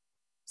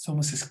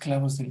 Somos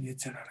esclavos del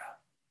Yetzer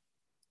Hará.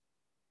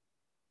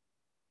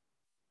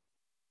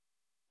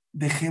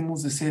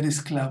 Dejemos de ser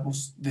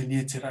esclavos del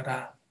Yetzer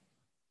Hará.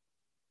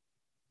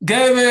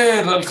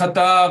 Geber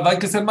al-Hatab, hay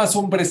que ser más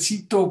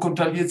hombrecito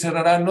contra el Yetzer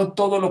Hará. No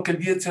todo lo que el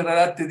Yetzer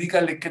Hará te diga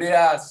le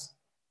creas.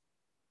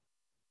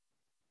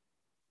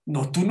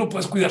 No, tú no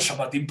puedes cuidar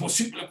Shabbat,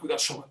 imposible cuidar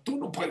Shabbat, tú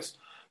no puedes.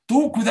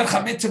 Tú cuidar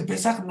Hametz en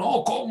Pesaj,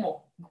 no,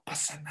 ¿cómo? No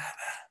pasa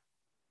nada.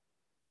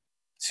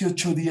 Si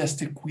 8 días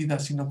te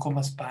cuidas y no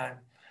comas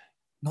pan,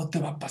 no te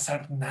va a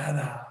pasar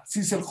nada.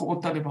 Si es el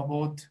Jobot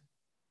Alevavot.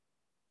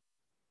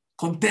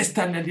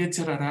 Contéstale al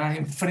Yetzer Hará,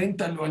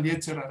 enfréntalo al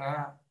Yetzer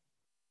Hará.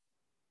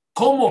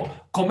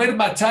 ¿Cómo? ¿Comer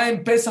matzá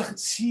en Pesaj?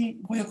 Sí,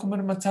 voy a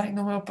comer matzá y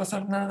no me va a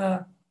pasar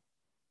nada.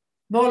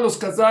 No, los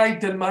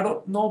kazait, el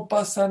maro, no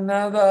pasa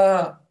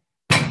nada.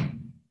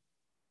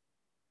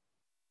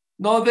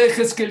 No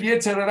dejes que el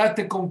Yetzer Hará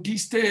te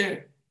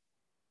conquiste.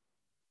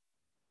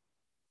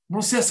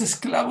 No seas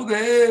esclavo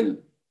de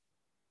él.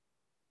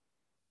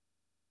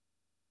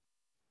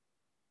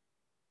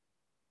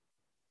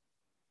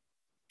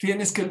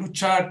 Tienes que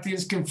luchar,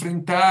 tienes que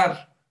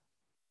enfrentar.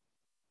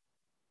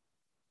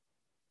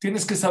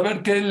 Tienes que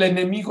saber que el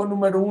enemigo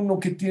número 1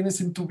 que tienes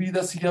en tu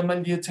vida se llama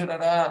el Yetzer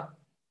Hará.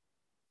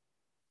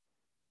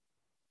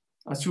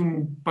 Hace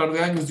un par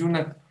de años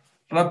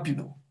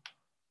rápido.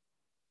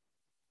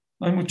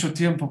 No hay mucho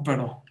tiempo,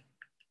 pero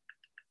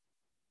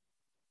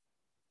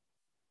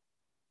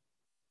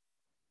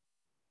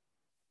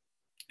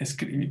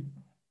escribí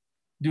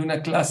de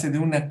una clase, de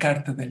una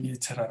carta del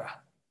Yetzer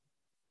Hará.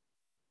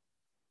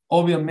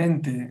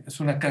 Obviamente es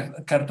una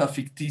carta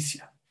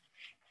ficticia.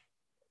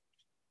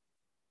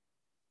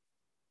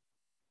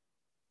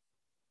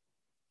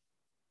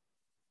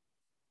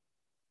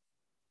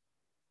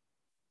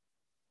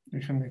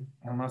 Déjenme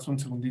nada más un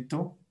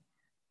segundito.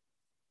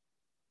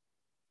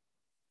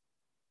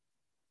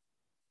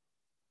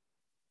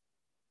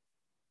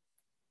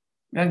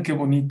 Vean qué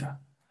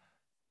bonita.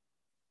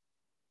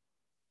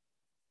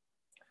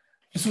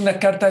 Es una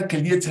carta que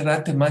el Yetzer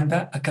Hará te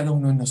manda a cada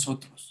uno de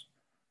nosotros.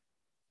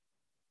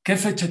 ¿Qué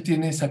fecha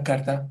tiene esa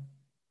carta?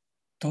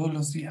 Todos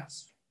los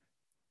días.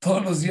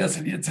 Todos los días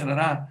el Yetzer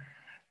Hará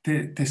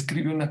te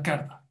escribe una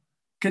carta.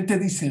 ¿Qué te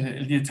dice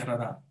el Yetzer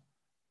Hará?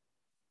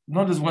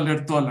 No les voy a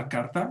leer toda la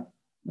carta.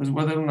 Les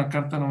voy a dar una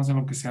carta nada más en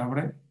lo que se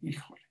abre.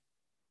 Híjole.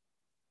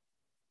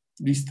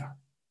 Lista.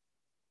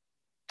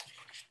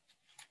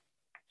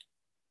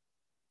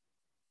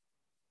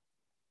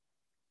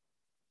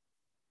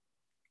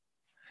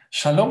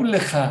 Shalom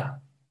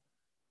leja.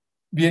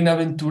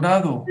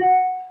 Bienaventurado.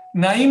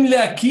 Naim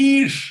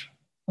leakir.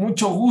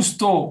 Mucho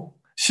gusto.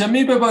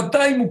 Shemi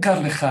bebatay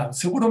mukar leja.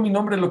 Seguro mi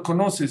nombre lo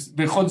conoces.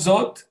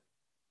 Behotzot.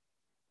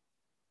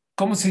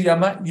 ¿Cómo se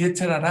llama?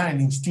 Yetzer Hará,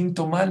 el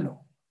instinto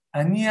malo.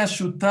 Ani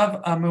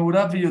ashutav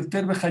ameurav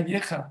yoter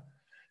bejayeja.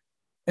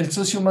 El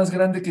socio más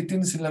grande que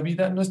tienes en la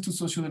vida no es tu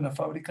socio de la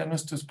fábrica, no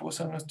es tu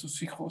esposa, no es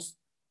tus hijos,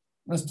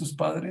 no es tus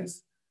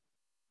padres.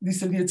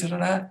 Dice el Yetzer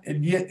Hará,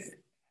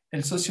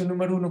 el socio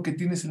número 1 que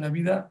tienes en la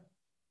vida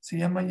se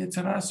llama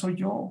Yetzer Hará, soy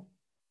yo.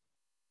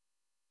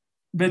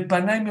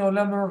 Betpanay me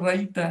olamo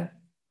raíta.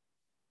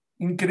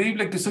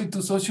 Increíble que soy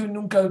tu socio y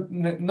nunca,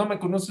 no me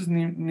conoces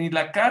ni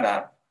la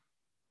cara.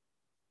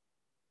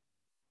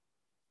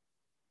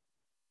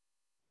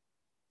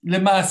 Le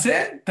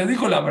Maaseh, te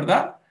digo la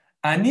verdad,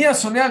 Anía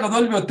Sonea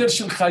Gadol Beoter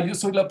Shelcha, yo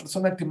soy la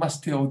persona que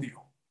más te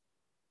odio,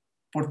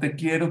 porque te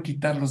quiero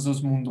quitar los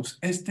dos mundos,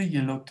 este y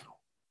el otro.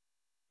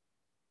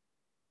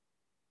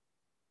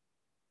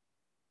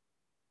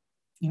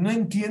 Y no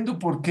entiendo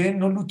por qué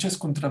no luchas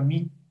contra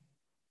mí.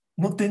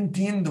 No te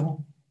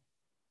entiendo.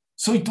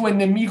 Soy tu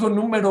enemigo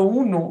número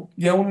uno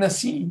y aún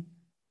así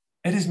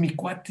eres mi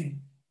cuate.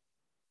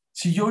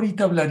 Si yo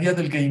ahorita hablaría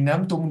del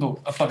Geinam, todo el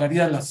mundo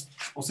apagaría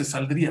o se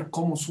saldría.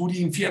 ¿Cómo, Suri,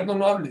 infierno,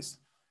 no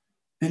hables?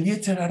 Del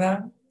Yetzer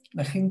Hará,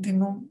 la gente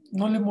no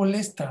le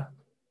molesta.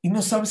 Y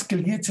no sabes que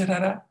el Yetzer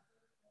Hará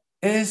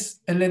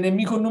es el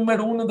enemigo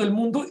número uno del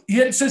mundo y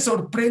él se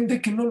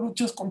sorprende que no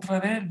luchas contra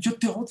él. Yo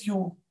te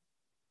odio.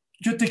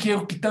 Yo te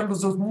quiero quitar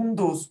los dos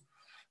mundos.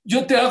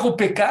 Yo te hago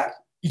pecar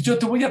y yo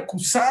te voy a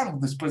acusar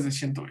después de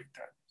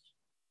 120 años.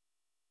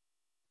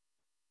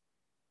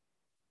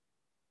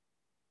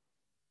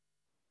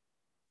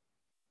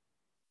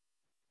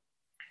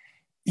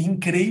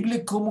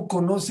 Increíble cómo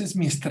conoces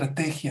mi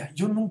estrategia.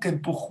 Yo nunca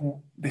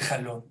empujo de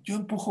jalón. Yo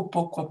empujo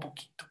poco a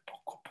poquito,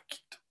 poco a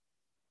poquito.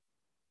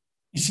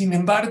 Y sin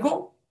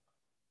embargo,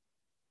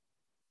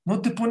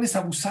 no te pones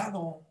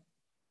abusado.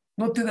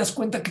 No te das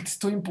cuenta que te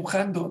estoy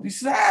empujando.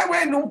 Dices,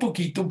 bueno, un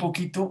poquito, un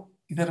poquito.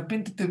 Y de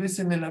repente te ves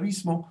en el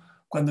abismo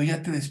cuando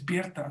ya te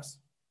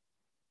despiertas.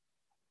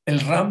 El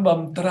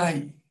Rambam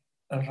trae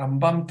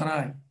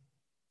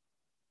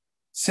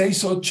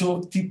 6,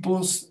 8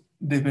 tipos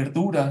de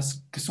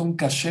verduras que son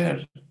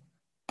kasher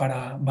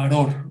para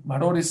maror.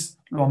 Maror es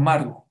lo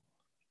amargo.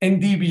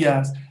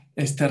 Endivias,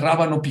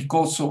 rábano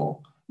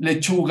picoso,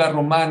 lechuga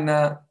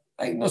romana,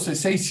 hay no sé,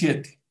 6,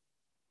 7.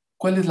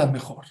 ¿Cuál es la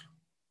mejor?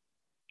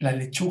 La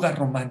lechuga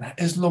romana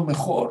es lo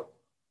mejor.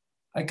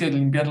 Hay que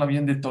limpiarla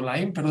bien de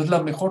tolaín, pero es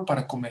la mejor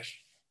para comer.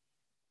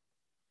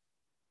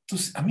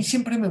 Entonces, a mí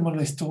siempre me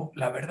molestó,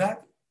 la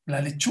verdad, la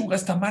lechuga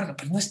está amarga,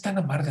 pero no es tan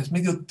amarga, es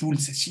medio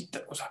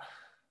dulcecita, o sea,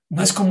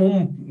 no es como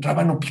un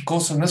rábano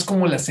picoso, no es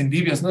como las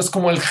endivias, no es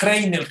como el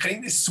Heine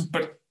es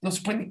súper, no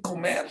se puede ni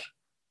comer.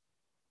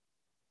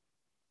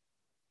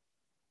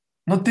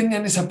 No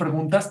tenían esa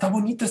pregunta, está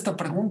bonita esta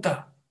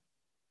pregunta.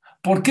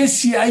 ¿Por qué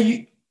si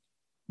hay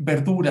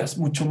verduras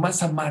mucho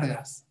más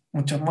amargas,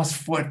 mucho más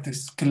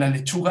fuertes que la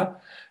lechuga,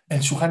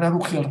 el Shulchan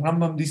Aruch y el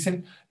Rambam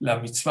dicen la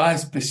mitzvah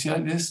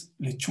especial es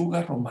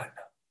lechuga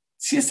romana?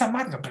 Sí es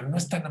amarga, pero no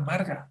es tan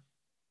amarga.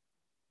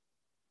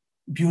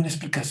 Vi una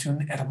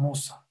explicación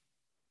hermosa.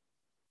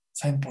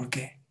 ¿Saben por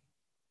qué?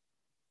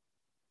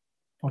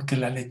 Porque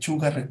la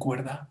lechuga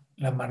recuerda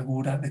la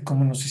amargura de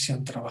cómo nos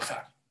hicieron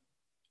trabajar.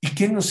 ¿Y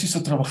quién nos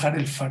hizo trabajar?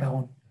 El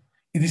faraón.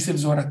 Y dice el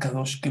Zohar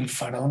HaKadosh que el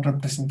faraón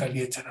representa al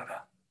Yetzer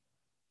Hará.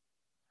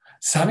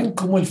 ¿Saben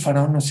cómo el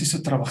faraón nos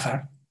hizo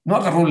trabajar? No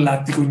agarró un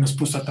látigo y nos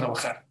puso a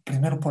trabajar.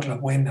 Primero por la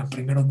buena,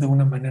 primero de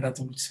una manera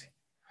dulce.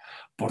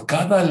 Por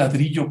cada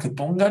ladrillo que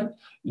pongan,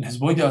 les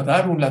voy a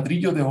dar un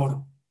ladrillo de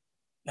oro.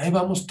 Y ahí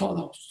vamos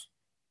todos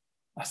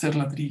a hacer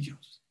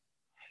ladrillos.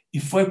 Y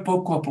fue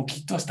poco a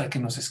poquito hasta que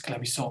nos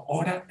esclavizó.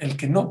 Ahora, el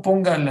que no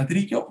ponga el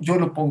ladrillo, yo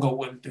lo pongo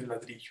vuelta el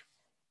ladrillo.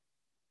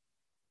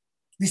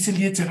 Dice el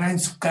Yetzer Hará en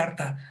su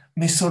carta,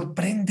 me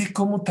sorprende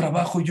cómo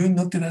trabajo yo y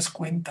no te das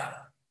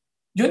cuenta.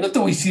 Yo no te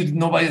voy a decir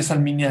no vayas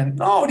al Minyan.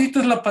 No, ahorita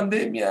es la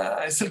pandemia,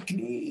 es el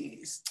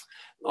CNIS.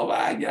 No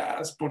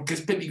vayas porque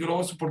es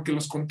peligroso, porque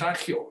los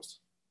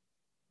contagios.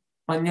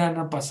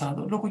 Mañana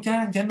pasado. Luego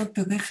ya no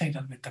te deja ir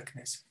al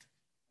Betacneset.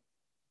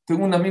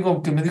 Tengo un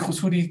amigo que me dijo,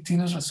 Suri,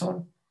 tienes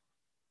razón.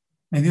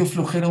 Me dio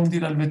flojera un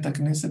día al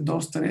Betacneset,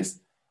 2,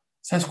 3.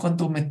 ¿Sabes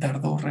cuánto me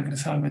tardó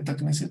regresar al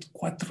Betacneset?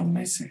 4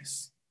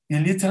 meses. Y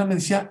el Yetzer Hará me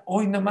decía,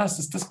 hoy nada más,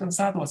 estás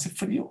cansado, hace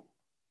frío.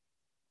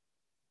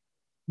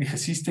 Dije,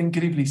 sí, está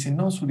increíble. Y dice,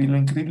 no, Suri, lo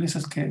increíble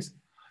es que es.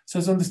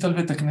 ¿Sabes dónde está el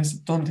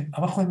Betacneset? ¿Dónde?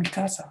 Abajo de mi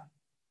casa.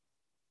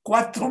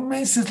 4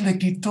 meses le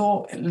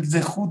quitó el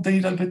zehut de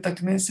ir al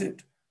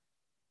Betacneset.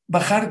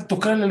 Bajar,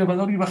 tocar el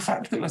elevador y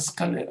bajarte la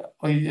escalera.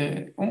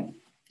 Oye,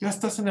 ya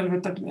estás en el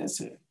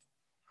Betacneset.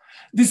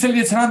 Dice el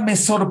Yetzer Hará, me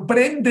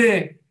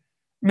sorprende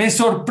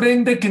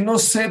que no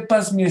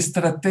sepas mi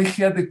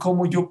estrategia de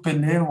cómo yo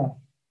peleo.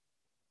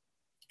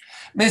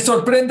 Me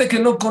sorprende que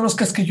no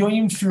conozcas que yo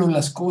inflo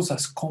las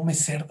cosas. Come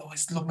cerdo,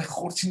 es lo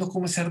mejor. Si no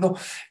comes cerdo,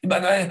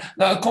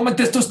 no,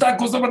 cómete estos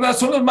tacos, de verdad,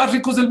 son los más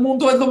ricos del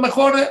mundo, es lo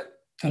mejor.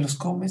 Te los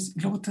comes y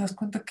luego te das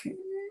cuenta que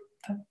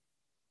no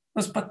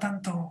es para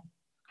tanto.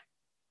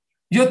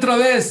 Y otra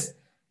vez,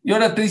 y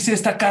ahora te dice,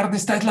 esta carne,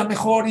 esta es la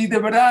mejor y de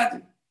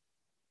verdad,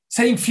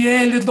 sé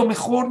infiel, es lo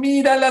mejor,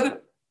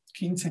 mírala.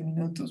 15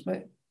 minutos,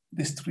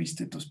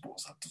 destruiste tu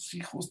esposa, tus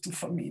hijos, tu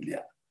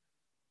familia.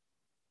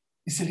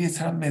 Dice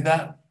Eliezer,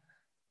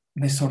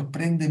 me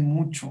sorprende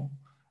mucho,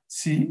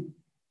 ¿sí?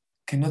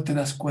 Que no te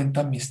das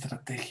cuenta mi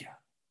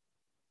estrategia.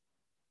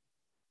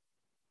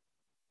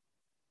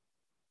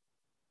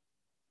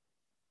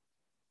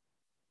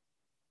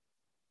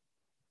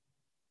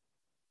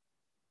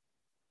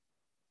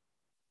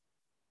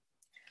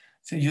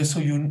 Sí, yo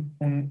soy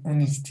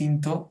un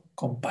instinto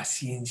con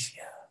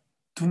paciencia.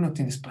 Tú no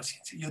tienes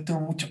paciencia, yo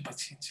tengo mucha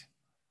paciencia.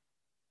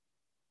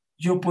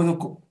 Yo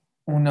puedo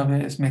una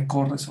vez, me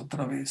corres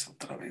otra vez,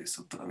 otra vez,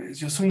 otra vez.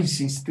 Yo soy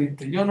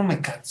insistente, yo no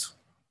me canso.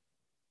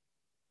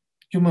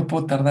 Yo me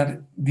puedo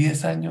tardar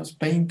 10 años,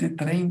 20,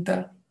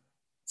 30,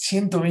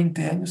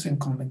 120 años en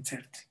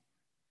convencerte.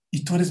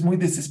 Y tú eres muy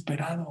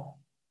desesperado.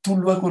 Tú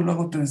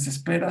luego te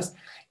desesperas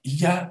y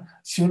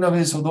ya, si una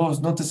vez o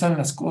dos no te salen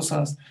las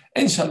cosas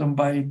en Shalom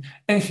Bayit,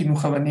 en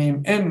Jinuj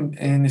Habanim,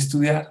 en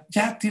estudiar,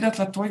 ya tiras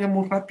la toalla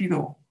muy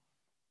rápido.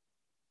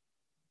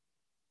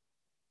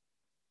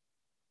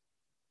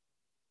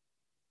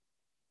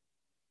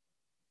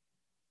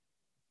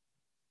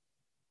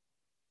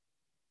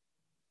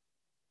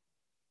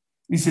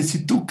 Dice,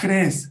 si tú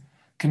crees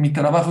que mi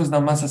trabajo es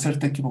nada más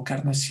hacerte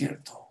equivocar, no es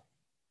cierto.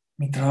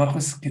 Mi trabajo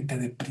es que te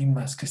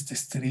deprimas, que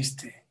estés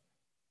triste.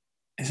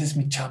 Esa es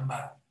mi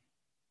chamba.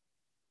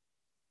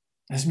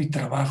 Es mi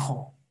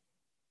trabajo.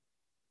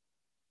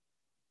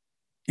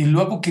 Y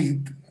luego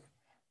que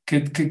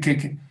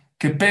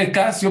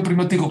pecas, yo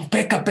primero te digo,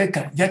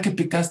 peca. Ya que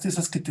pecaste,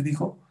 esas que te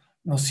digo,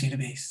 no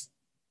sirves.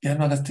 Ya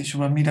no hagas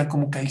teshuva, mira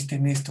cómo caíste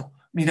en esto,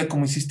 mira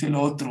cómo hiciste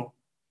lo otro.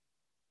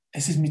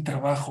 Ese es mi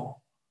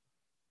trabajo.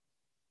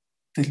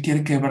 Te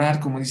quiere quebrar,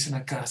 como dicen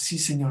acá. Sí,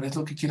 Señor, es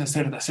lo que quiere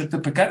hacer, de hacerte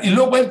pecar. Y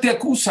luego Él te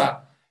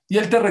acusa y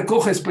Él te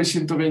recoge después de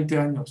 120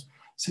 años.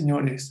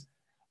 Señores,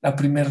 la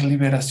primera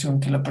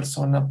liberación que la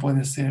persona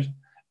puede hacer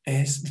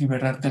es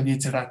liberarte del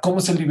Yetzer Hara. ¿Cómo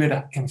se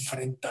libera?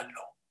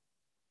 Enfréntalo.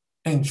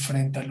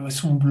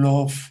 Es un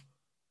bluff.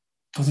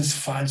 Todo es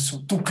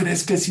falso. ¿Tú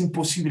crees que es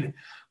imposible?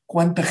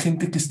 ¿Cuánta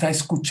gente que está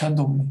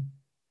escuchándome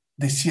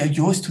decía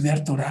yo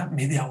estudiar Torah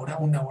media hora,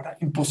 una hora?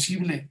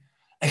 Imposible.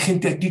 Hay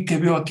gente aquí que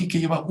veo aquí que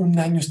lleva un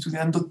año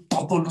estudiando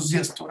todos los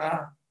días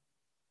Torah.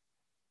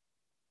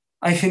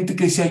 Hay gente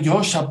que decía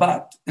yo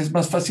Shabbat. Es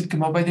más fácil que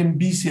me vaya en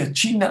bici a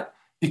China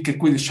y que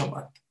cuide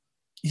Shabbat.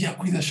 Y ya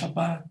cuida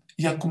Shabbat,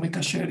 y ya come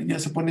kasher, y ya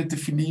se pone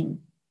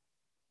tefilín.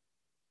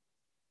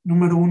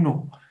 Número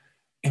uno,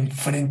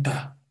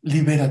 enfrenta,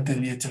 libérate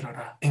del Yetzer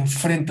Hara,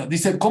 enfrenta.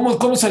 Dice,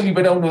 ¿cómo se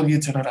libera uno del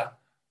Yetzer Hara?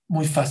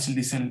 Muy fácil,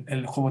 dice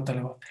el Jobot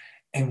Alevot.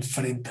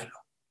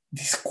 Enfréntalo,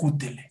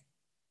 discútele.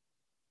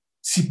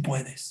 Si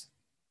puedes,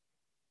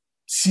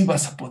 si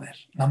vas a poder,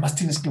 nada más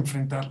tienes que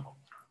enfrentarlo.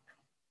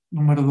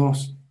 Número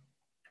dos,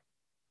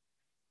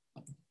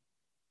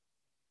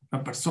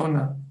 la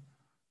persona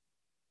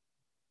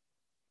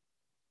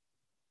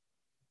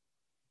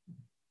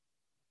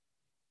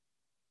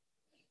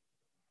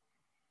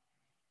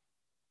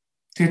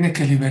tiene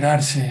que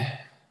liberarse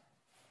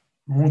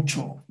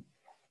mucho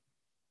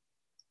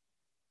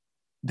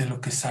de lo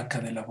que saca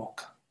de la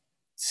boca.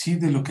 Sí,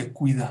 de lo que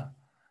cuida,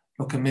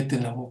 lo que mete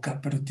en la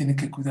boca, pero tiene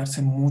que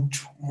cuidarse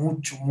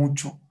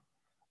mucho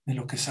de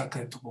lo que saca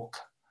de tu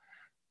boca.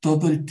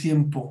 Todo el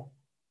tiempo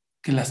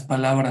que las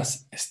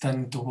palabras están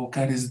en tu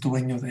boca, eres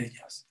dueño de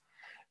ellas.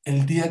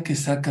 El día que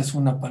sacas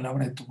una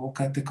palabra de tu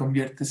boca, te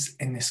conviertes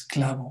en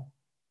esclavo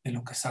de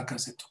lo que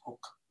sacas de tu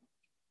boca.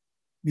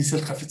 Dice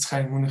el Hafetz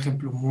Haim, un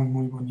ejemplo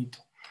muy bonito.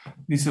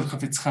 Dice el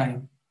Hafetz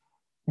Haim,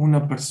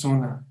 una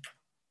persona,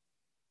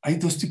 hay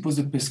dos tipos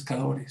de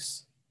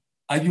pescadores.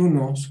 Hay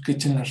unos que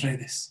echan las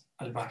redes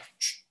al mar.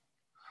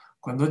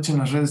 Cuando echan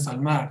las redes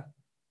al mar,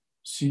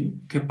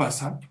 ¿sí? ¿Qué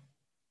pasa?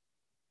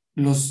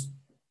 Los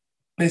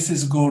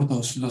peces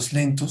gordos, los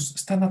lentos,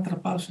 están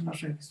atrapados en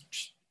las redes.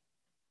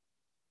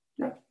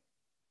 ¿Ya?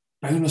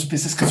 Hay unos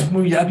peces que son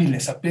muy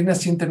hábiles, apenas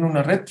sienten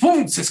una red,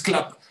 ¡pum!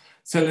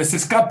 Se les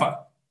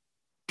escapa.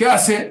 ¿Qué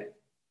hace?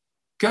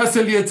 ¿Qué hace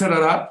el Yetzer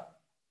Hara?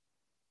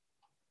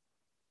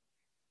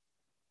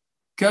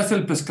 ¿Qué hace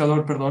el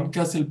pescador, perdón? ¿Qué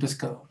hace el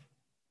pescador?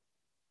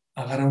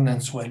 Agarra un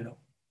anzuelo,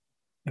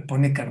 le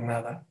pone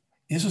carnada,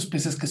 y esos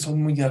peces que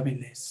son muy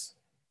hábiles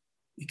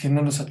y que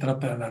no los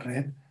atrape a la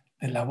red,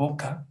 de la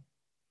boca,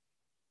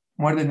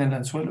 muerden el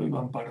anzuelo y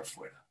van para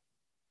afuera.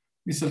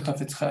 Dice el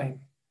Hafetz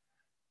Haim,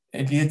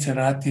 el Yetzer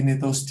Hara tiene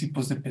dos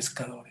tipos de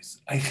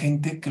pescadores. Hay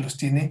gente que los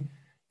tiene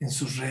en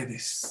sus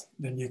redes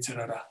del Yetzer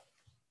Hara.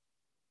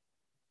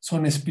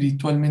 Son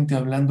espiritualmente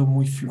hablando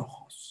muy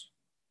flojos.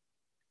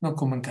 No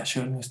comen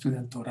kasher, no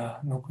estudian Torah,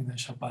 no cuidan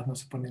Shabbat, no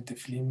se ponen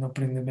tefilín, no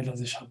prenden velas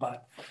de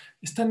Shabbat.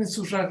 Están en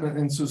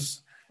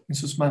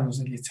sus manos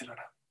del Yetzer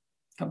Hara.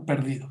 Están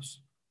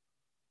perdidos.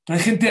 Pero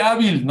hay gente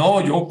hábil.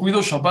 No, yo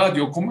cuido Shabbat,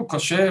 yo como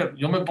kasher,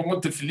 yo me pongo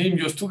tefilín,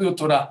 yo estudio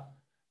Torah.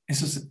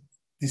 Eso es,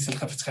 dice el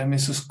Hafetz Haim,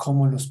 eso es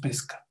como los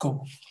pesca.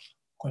 ¿Cómo?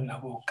 Con la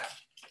boca.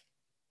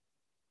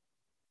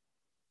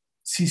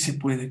 Sí se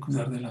puede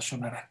cuidar de la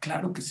shonara,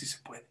 claro que sí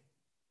se puede.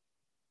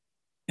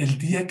 El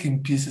día que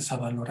empieces a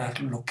valorar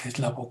lo que es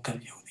la boca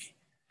del Yehudi,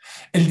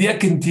 el día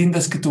que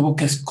entiendas que tu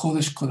boca es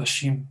Kodesh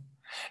Kodashim,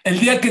 el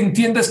día que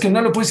entiendas que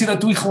no le puedes decir a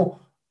tu hijo,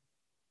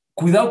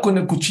 cuidado con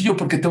el cuchillo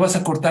porque te vas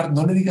a cortar,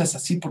 no le digas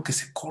así porque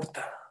se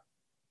corta.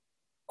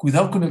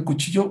 Cuidado con el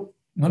cuchillo,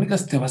 no le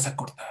digas te vas a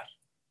cortar,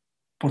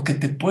 porque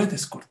te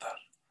puedes cortar.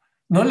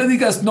 No le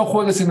digas no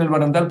juegues en el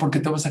barandal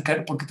porque te vas a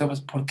caer, ¿por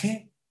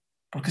qué?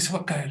 ¿Por qué se va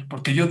a caer?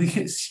 Porque yo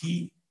dije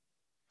sí.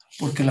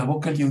 Porque la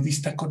boca yehudí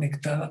está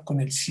conectada con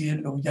el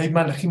cielo. Y hay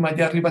malajim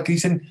allá arriba que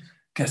dicen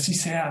que así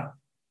sea.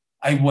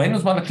 Hay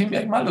buenos malajim y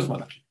hay malos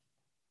malajim.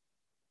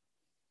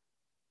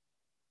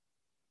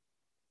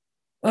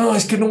 No,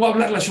 es que no voy a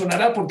hablar la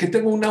Shonará porque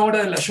tengo una hora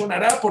de la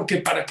Shonará, porque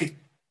para qué.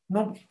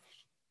 No,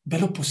 ve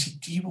lo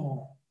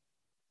positivo.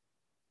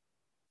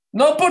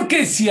 No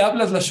porque si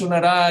hablas la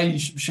Shonará y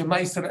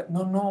Shema Israel,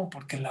 no,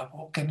 porque la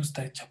boca no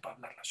está hecha para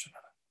hablar la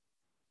Shonará.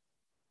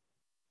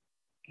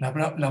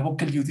 La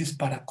boca del Yudí es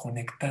para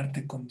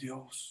conectarte con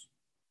Dios,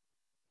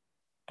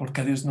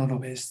 porque a Dios no lo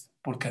ves,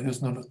 porque a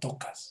Dios no lo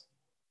tocas,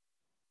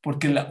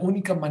 porque la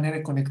única manera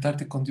de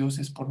conectarte con Dios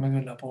es por medio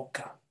de la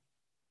boca,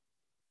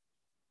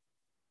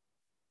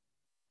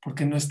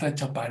 porque no está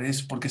hecha para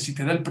eso, porque si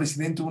te da el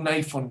presidente un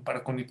iPhone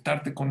para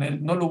conectarte con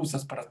él, no lo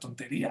usas para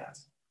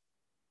tonterías.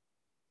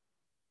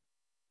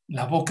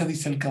 La boca,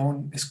 dice el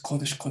Gaón, es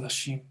Kodesh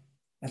Kodashim,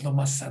 es lo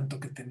más santo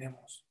que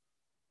tenemos.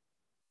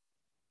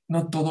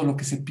 No todo lo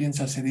que se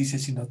piensa se dice,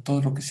 sino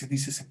todo lo que se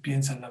dice se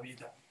piensa en la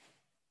vida.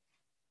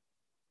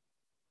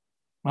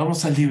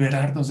 Vamos a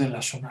liberarnos de la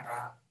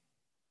Shonará.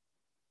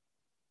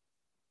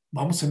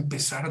 Vamos a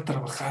empezar a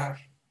trabajar,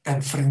 a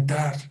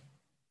enfrentar.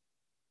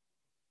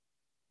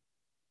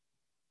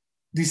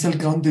 Dice el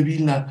Gaón de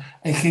Vilna,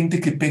 hay gente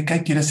que peca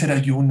y quiere hacer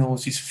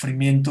ayunos y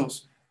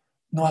sufrimientos.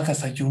 No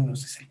hagas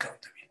ayunos, dice el Gaón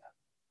de Vilna.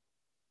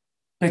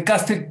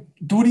 Pecaste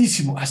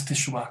durísimo, haz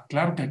teshuva.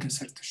 Claro que hay que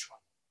hacer teshuva.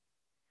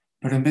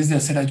 Pero en vez de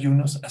hacer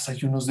ayunos, haz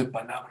ayunos de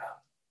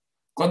palabra.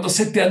 Cuando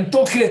se te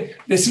antoje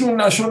decir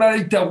una shonara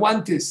y te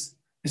aguantes,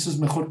 eso es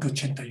mejor que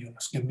 80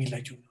 ayunos, que 1000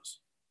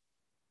 ayunos.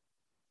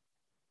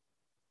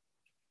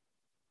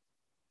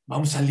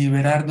 Vamos a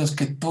liberarnos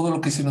que todo lo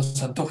que se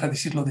nos antoja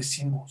decir lo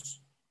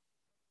decimos.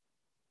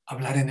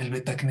 Hablar en el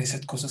Beta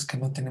Knesset cosas que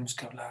no tenemos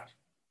que hablar.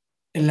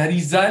 El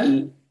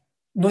Arizal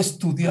no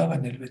estudiaba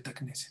en el Beta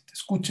Knesset.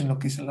 Escuchen lo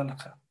que dice la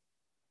halajá.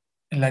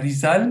 El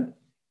Arizal,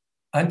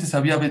 antes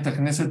había Beta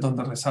Knesset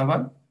donde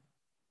rezaban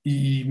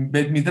y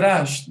Bet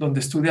Midrash donde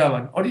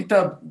estudiaban.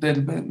 Ahorita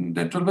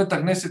dentro del Bet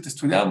Knesset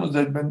estudiamos,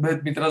 del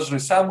Bet Midrash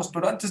rezamos,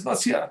 pero antes no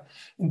hacía.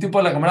 En tiempo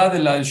de la camarada de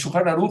la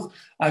Shulchan Aruch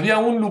había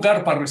un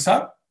lugar para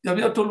rezar y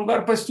había otro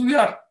lugar para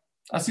estudiar.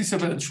 Así se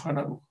ve el Shulchan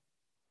Aruch.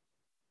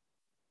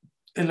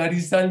 El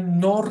Arizal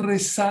no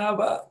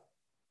rezaba,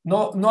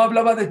 no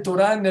hablaba de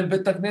Torah en el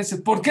Bet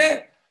Knesset. ¿Por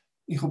qué?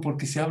 Dijo,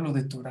 porque si hablo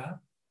de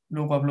Torah,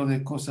 luego hablo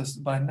de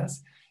cosas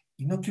vanas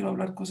y no quiero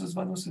hablar cosas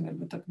vanas en el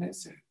Bet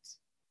Knesset.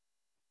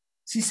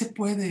 Sí se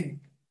puede.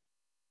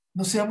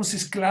 No seamos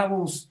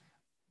esclavos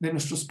de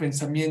nuestros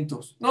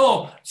pensamientos.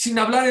 No, sin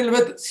hablar en el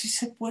Bet, sí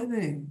se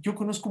puede. Yo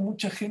conozco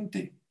mucha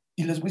gente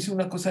y les voy a decir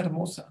una cosa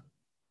hermosa.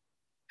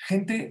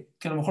 Gente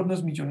que a lo mejor no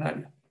es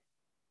millonaria,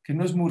 que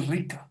no es muy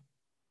rica,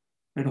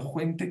 pero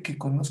gente que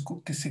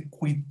conozco que se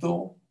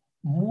cuidó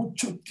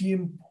mucho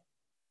tiempo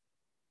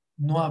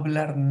no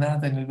hablar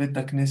nada en el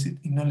Beta Knesset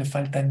y no le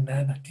falta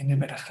nada. Tiene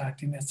verajá,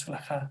 tiene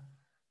atzlajá,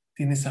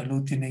 tiene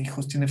salud, tiene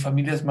hijos, tiene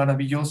familias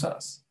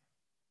maravillosas.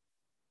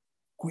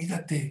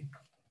 Cuídate.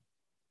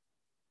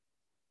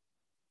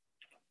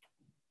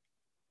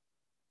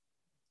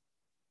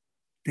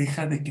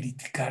 Deja de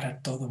criticar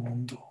a todo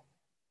mundo.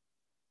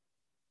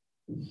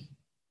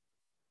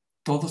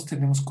 Todos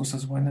tenemos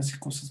cosas buenas y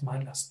cosas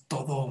malas.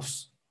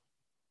 Todos.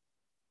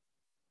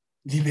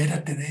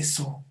 Libérate de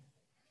eso.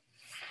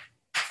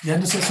 Ya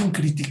no seas un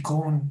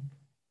criticón.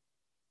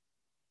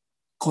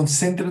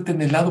 Concéntrate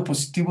en el lado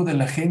positivo de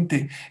la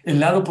gente, el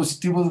lado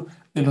positivo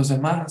de los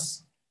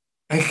demás.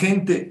 Hay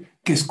gente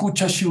que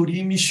escucha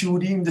shiurim y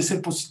shiurim de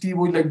ser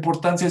positivo y la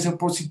importancia de ser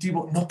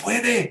positivo. No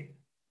puede.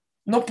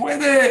 No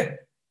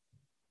puede.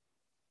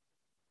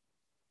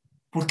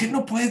 ¿Por qué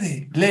no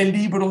puede? Lee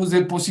libros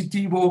de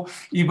positivo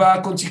y va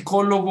con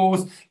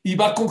psicólogos y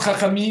va con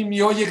jajamim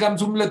y oye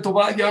Gamsum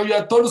Letová y oye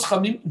a todos los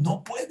jamim.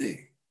 No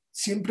puede.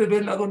 Siempre ve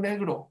el lado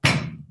negro.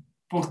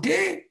 ¿Por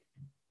qué?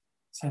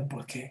 ¿Saben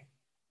por qué?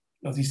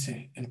 Lo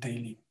dice el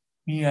Teilim.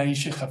 Mi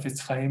Aishe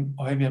Hafetz Chaim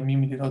Ohev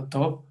Yamim Lirot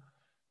Tov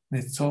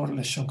Netzor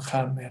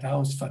Leshoncha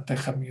Meraus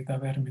Fateja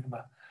Midaber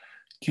Mirma.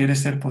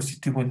 ¿Quieres ser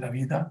positivo en la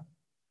vida?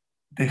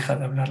 Deja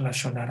de hablar la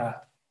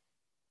shonara.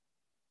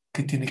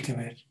 ¿Qué tiene que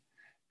ver?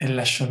 El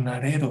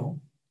lashonarero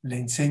le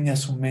enseña a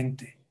su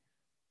mente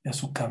y a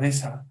su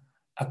cabeza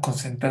a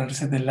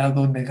concentrarse del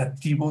lado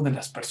negativo de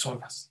las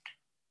personas.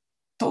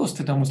 Todos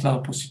tenemos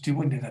lado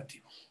positivo y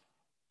negativo.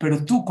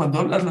 Pero tú, cuando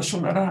hablas la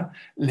shonara,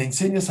 le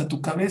enseñas a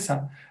tu cabeza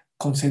a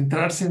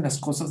concentrarse en las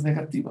cosas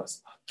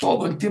negativas.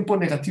 Todo el tiempo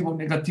negativo,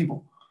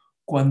 negativo.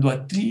 Cuando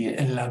a ti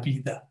en la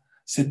vida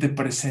se te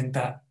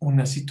presenta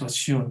una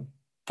situación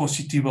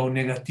positiva o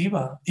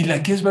negativa y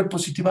la quieres ver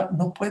positiva,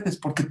 no puedes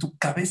porque tu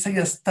cabeza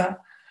ya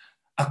está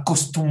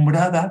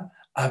acostumbrada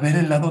a ver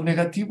el lado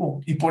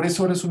negativo y por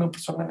eso eres una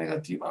persona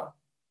negativa.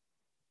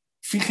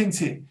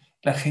 Fíjense,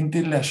 la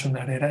gente la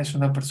shonarera es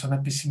una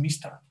persona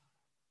pesimista,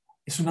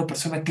 es una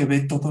persona que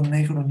ve todo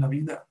negro en la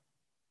vida.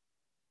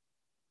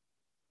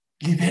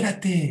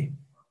 Libérate.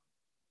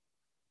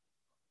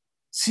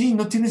 Sí,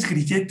 no tienes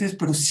grilletes,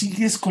 pero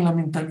sigues con la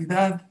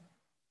mentalidad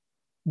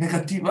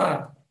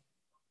negativa.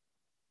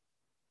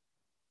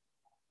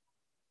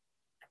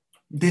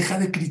 Deja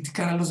de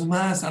criticar a los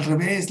demás, al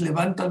revés,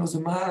 levanta a los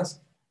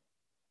demás.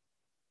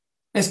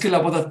 Es que la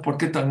boda, ¿por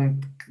qué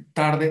tan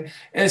tarde?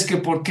 Es que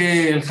 ¿por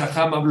qué el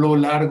jajam habló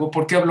largo?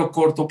 ¿Por qué habló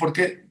corto? ¿Por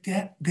qué?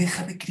 Ya,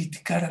 deja de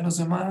criticar a los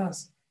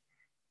demás.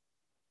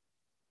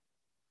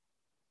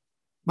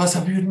 Vas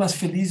a vivir más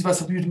feliz,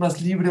 vas a vivir más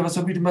libre, vas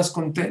a vivir más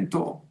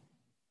contento.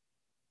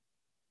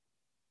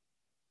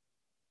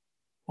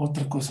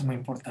 Otra cosa muy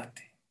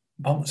importante,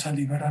 vamos a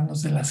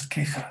liberarnos de las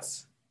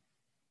quejas.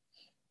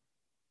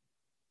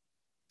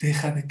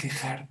 Deja de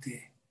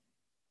quejarte.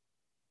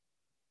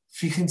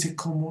 Fíjense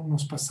cómo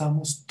nos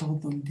pasamos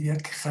todo el día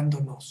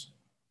quejándonos.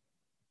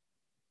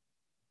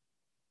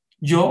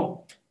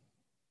 Yo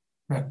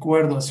me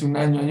acuerdo hace un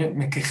año,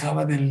 me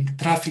quejaba del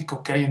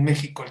tráfico que hay en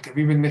México. El que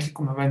vive en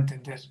México me va a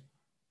entender.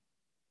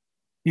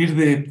 Ir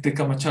de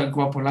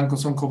Tecamachalco a Polanco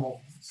son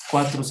como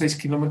 4 o 6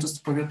 kilómetros,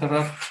 te podría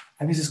tardar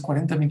a veces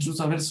 40 minutos,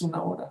 a veces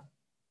una hora.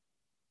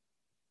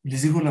 Y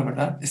les digo la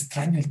verdad,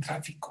 extraño el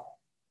tráfico.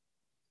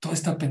 Toda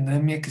esta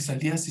pandemia que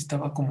salía, si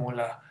estaba como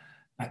la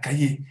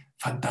calle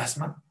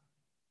fantasma,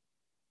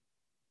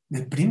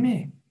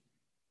 deprime.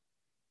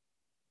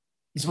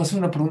 Les voy a hacer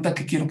una pregunta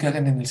que quiero que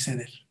hagan en el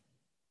CEDER,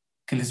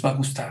 que les va a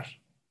gustar.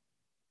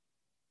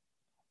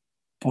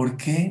 ¿Por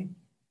qué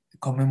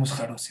comemos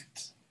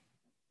jaroset?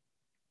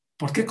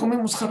 ¿Por qué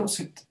comemos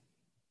jaroset?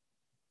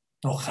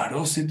 No,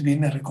 jaroset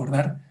viene a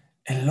recordar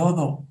el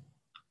lodo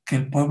que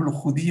el pueblo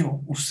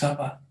judío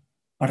usaba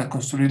para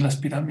construir las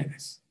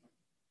pirámides.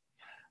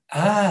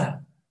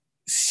 Ah,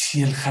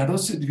 si el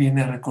jaroset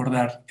viene a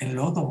recordar el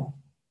lodo,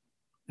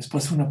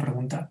 después una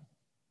pregunta,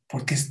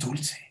 ¿por qué es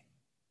dulce?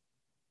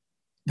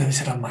 Debe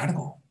ser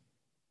amargo.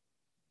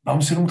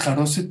 Vamos a hacer un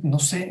jaroset, no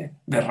sé,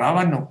 de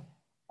rábano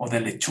o de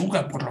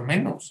lechuga, por lo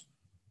menos.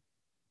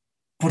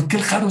 ¿Por qué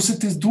el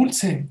jaroset es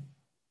dulce?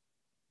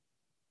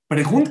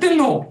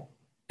 Pregúntenlo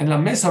en la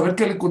mesa a ver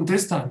qué le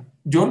contestan.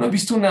 Yo no he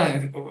visto una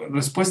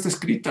respuesta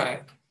escrita,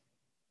 ¿eh?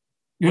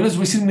 Yo les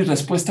voy a decir mi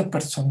respuesta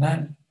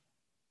personal,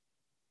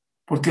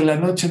 porque la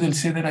noche del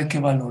ceder hay que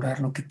valorar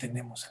lo que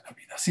tenemos en la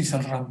vida. Así es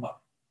el Rambam,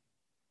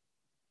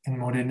 en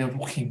Morena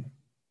Bujín.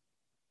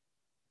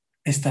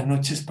 Esta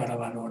noche es para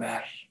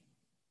valorar.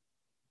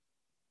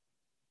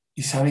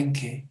 Y saben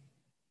que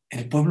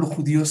el pueblo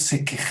judío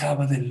se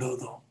quejaba del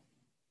lodo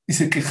y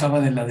se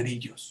quejaba de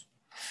ladrillos.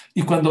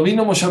 Y cuando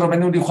vino Moshe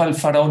Rabbeinu y dijo al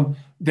faraón,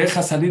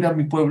 deja salir a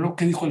mi pueblo,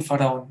 ¿qué dijo el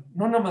faraón?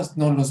 No, nada más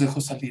no los dejo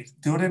salir.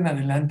 De ahora en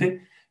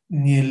adelante,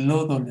 ni el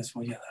lodo les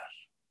voy a dar.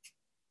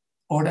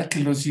 Ahora que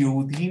los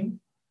Yehudim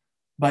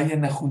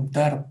vayan a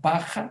juntar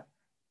paja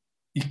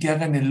y que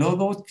hagan el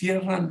lodo,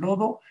 tierra,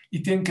 lodo,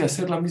 y tienen que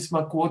hacer la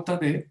misma cuota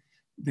de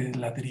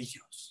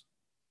ladrillos.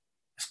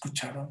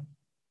 ¿Escucharon?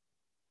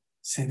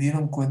 Se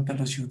dieron cuenta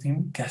los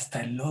Yehudim que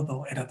hasta el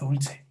lodo era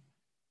dulce.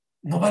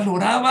 No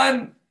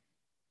valoraban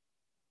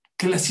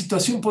que la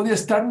situación podía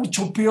estar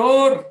mucho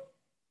peor.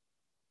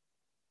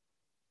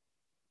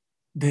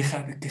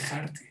 Deja de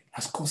quejarte.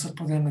 Las cosas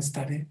podrían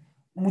estar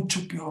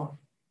mucho peor.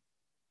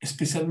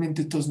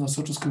 Especialmente todos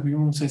nosotros que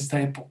vivimos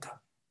esta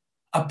época.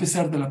 A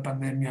pesar de la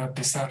pandemia, a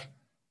pesar.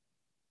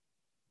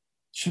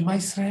 Shema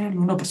Israel,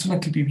 una persona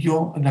que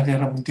vivió en la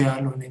Guerra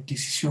Mundial o en la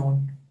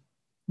Inquisición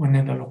o en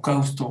el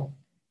Holocausto,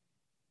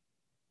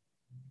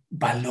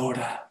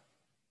 valora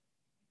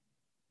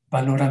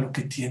lo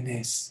que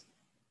tienes.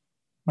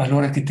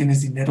 Valora que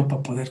tienes dinero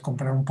para poder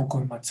comprar un poco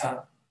de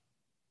matzá,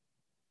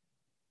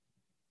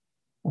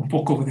 un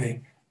poco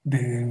de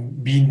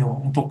vino,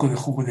 un poco de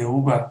jugo de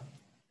uva.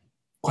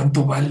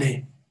 ¿Cuánto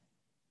vale?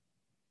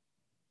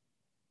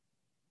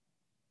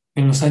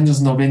 En los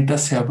años 90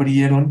 se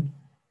abrieron,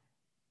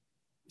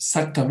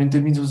 exactamente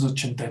en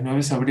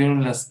 1989 se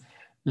abrieron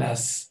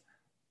las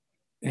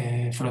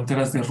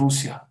fronteras de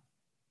Rusia,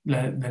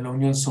 de la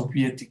Unión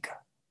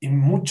Soviética. Y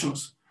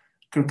muchos,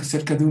 creo que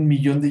cerca de 1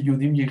 millón de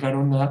Yudim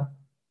llegaron a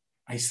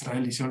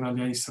Israel, hicieron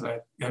allá a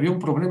Israel. Y había un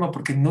problema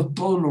porque no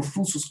todos los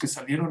rusos que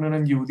salieron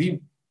eran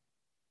Yudim.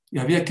 Y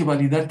había que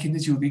validar quién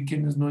es Yehudí,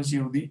 quién no es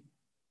Yehudí.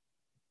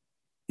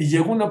 Y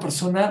llegó una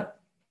persona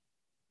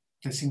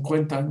de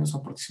 50 años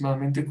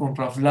aproximadamente con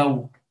Rav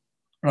Lau.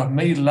 Rav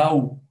Meir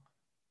Lau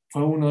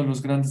fue uno de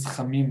los grandes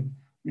Jamim,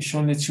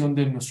 Mishon Lezion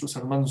de nuestros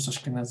hermanos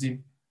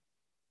Ashkenazim.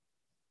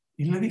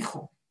 Y le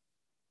dijo,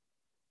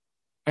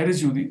 ¿eres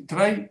Yehudí?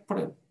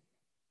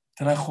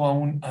 Trajo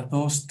a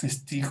 2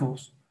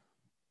 testigos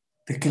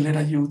de que él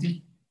era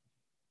Yehudí.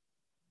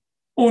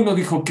 Uno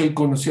dijo que él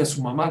conocía a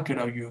su mamá, que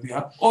era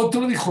judía.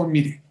 Otro dijo,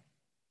 mire,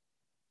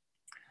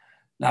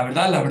 la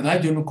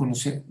verdad, yo no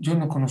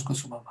conozco a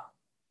su mamá.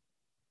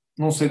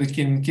 No sé de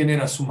quién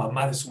era su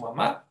mamá de su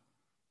mamá,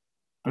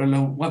 pero le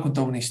voy a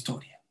contar una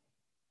historia.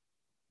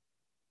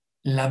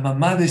 La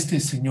mamá de este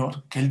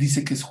señor, que él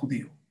dice que es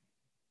judío,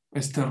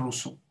 este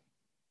ruso,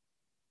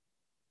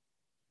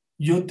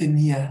 yo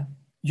vendía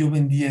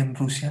en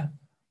Rusia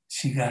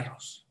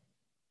cigarros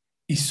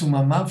y su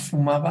mamá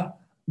fumaba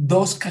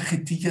 2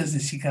 cajetillas de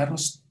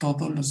cigarros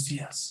todos los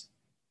días.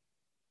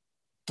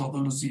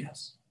 Todos los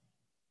días.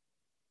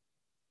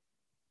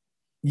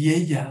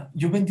 Y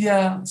yo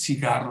vendía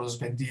cigarros,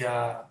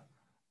 vendía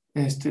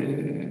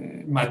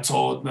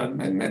matzot,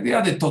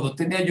 vendía de todo.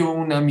 Tenía yo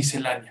una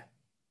miscelánea.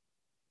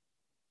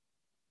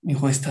 Me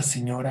dijo, esta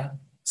señora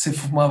se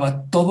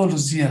fumaba todos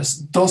los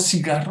días 2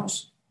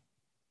 cigarros,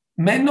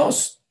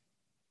 menos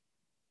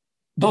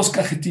 2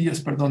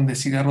 cajetillas, perdón, de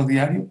cigarro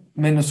diario,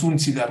 menos un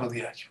cigarro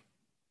diario.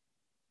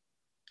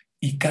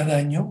 Y cada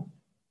año,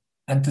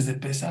 antes de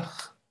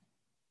Pesaj,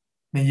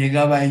 me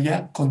llegaba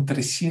ella con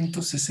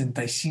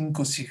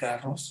 365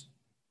 cigarros,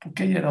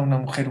 porque ella era una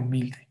mujer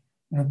humilde,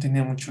 no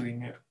tenía mucho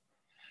dinero.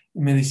 Y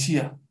me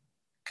decía,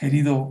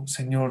 querido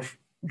señor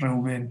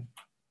Reubén,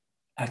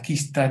 aquí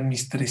están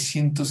mis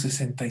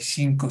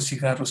 365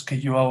 cigarros que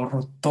yo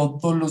ahorro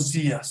todos los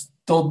días,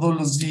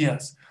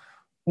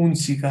 un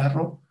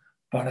cigarro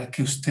para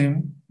que usted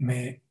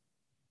me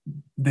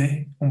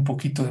dé un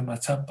poquito de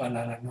matzá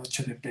para la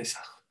noche de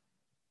Pesaj.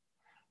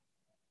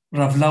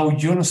 Ravlau,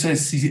 yo no sé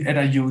si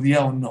era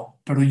judía o no,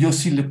 pero yo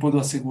sí le puedo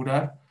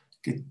asegurar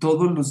que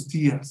todos los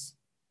días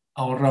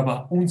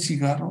ahorraba un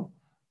cigarro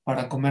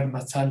para comer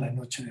matzá la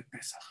noche de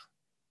Pesaj.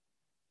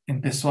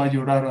 Empezó a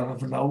llorar a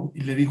Ravlau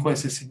y le dijo a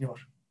ese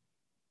señor,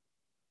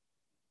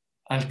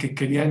 al que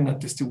querían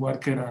atestiguar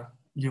que era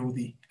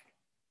yehudí,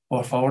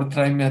 por favor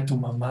tráeme a tu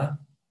mamá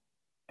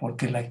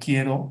porque la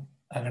quiero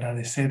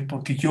agradecer,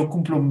 porque yo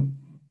cumplo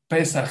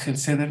Pesaj, el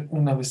Seder,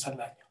 una vez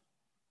al año.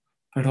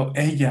 Pero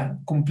ella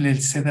cumple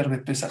el Seder de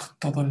Pesaj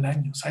todo el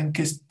año. ¿Saben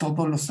qué es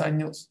todos los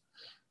años?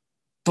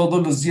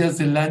 Todos los días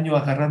del año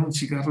agarrar un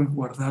cigarro y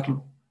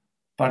guardarlo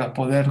para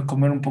poder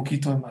comer un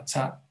poquito de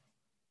matzá.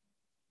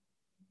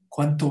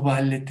 ¿Cuánto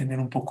vale tener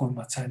un poco de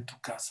matzá en tu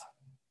casa?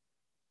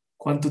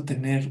 ¿Cuánto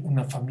tener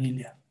una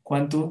familia?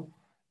 ¿Cuánto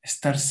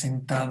estar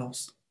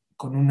sentados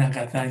con una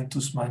gadá en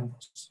tus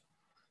manos?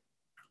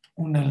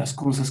 Una de las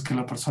cosas que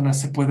la persona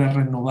se puede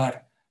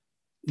renovar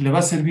y le va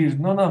a servir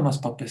no nada más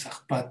para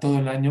Pesaj, para todo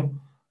el año,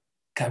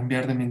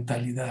 cambiar de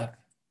mentalidad.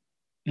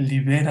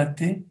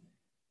 Libérate,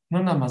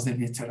 no nada más del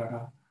Yetzer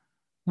Hara,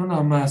 no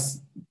nada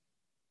más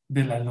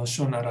de la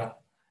Lashon Hara,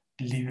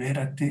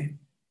 libérate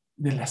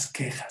de las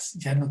quejas,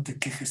 ya no te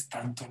quejes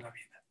tanto en la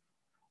vida.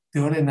 De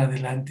ahora en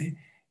adelante,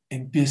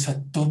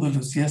 empieza todos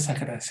los días a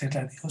agradecerle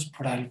a Dios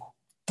por algo,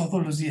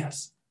 todos los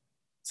días.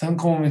 ¿Saben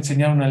cómo me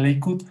enseñaron a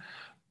Leikut?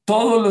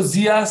 Todos los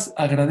días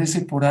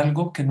agradece por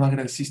algo que no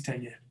agradeciste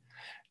ayer.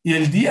 Y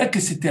el día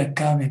que se te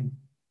acaben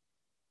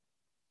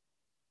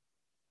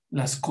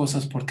las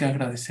cosas por qué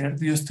agradecer,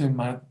 Dios te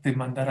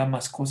mandará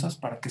más cosas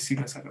para que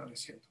sigas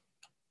agradeciendo.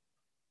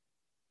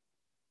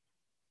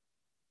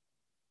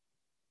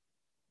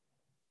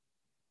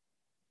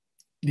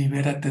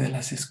 Libérate de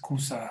las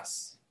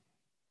excusas.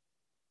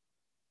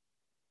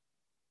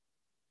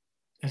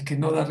 El que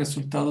no da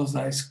resultados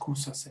da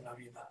excusas en la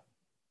vida.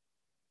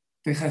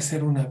 Deja de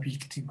ser una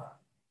víctima.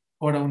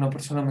 Ahora una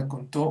persona me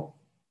contó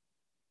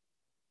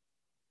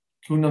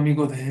que un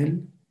amigo de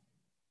él,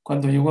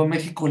 cuando llegó a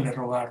México, le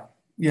robaron.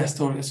 Y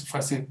hasta eso fue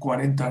hace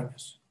 40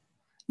 años.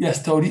 Y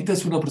hasta ahorita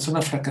es una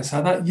persona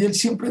fracasada y él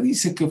siempre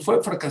dice que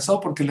fue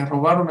fracasado porque le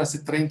robaron hace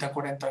 30,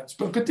 40 años.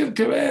 ¿Pero qué tiene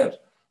que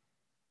ver?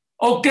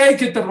 Ok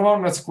que te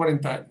robaron hace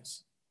 40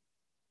 años,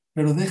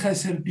 pero deja de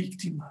ser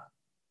víctima.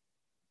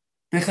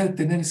 Deja de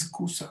tener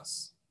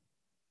excusas.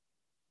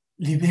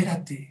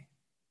 Libérate.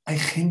 Hay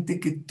gente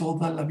que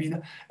toda la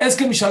vida, es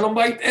que mi Shalom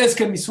Bait, es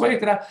que mi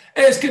suegra,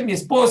 es que mi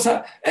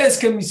esposa, es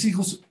que mis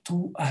hijos.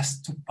 Tú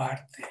haz tu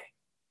parte.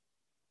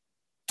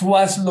 Tú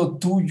haz lo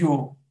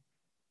tuyo.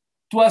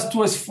 Tú haz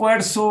tu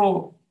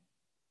esfuerzo.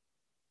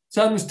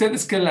 ¿Saben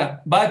ustedes que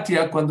la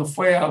Batia, cuando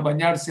fue a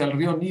bañarse al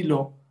río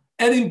Nilo,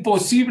 era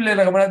imposible,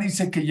 la Gemara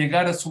dice, que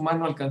llegara su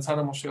mano a alcanzar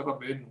a Moshe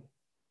Rabbeinu?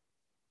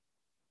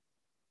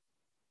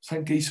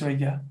 ¿Saben qué hizo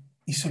ella?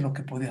 Hizo lo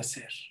que podía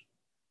hacer.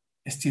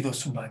 Estiró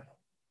su mano.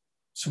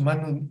 Su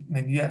mano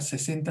medía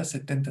 60,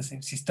 70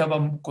 centímetros. Si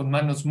estaba con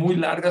manos muy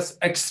largas,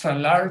 extra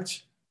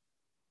large,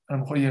 a lo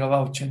mejor llegaba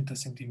a 80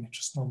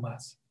 centímetros, no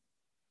más.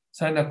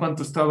 ¿Saben a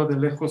cuánto estaba de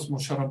lejos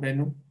Moshe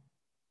Rabbeinu?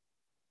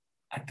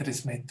 A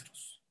 3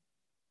 metros.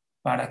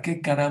 ¿Para qué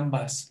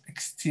carambas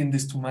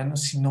extiendes tu mano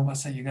si no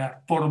vas a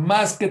llegar? Por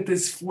más que te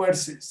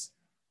esfuerces.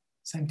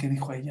 ¿Saben qué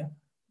dijo ella?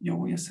 Yo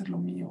voy a hacer lo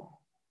mío.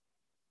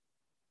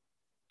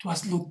 Tú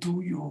haz lo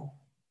tuyo.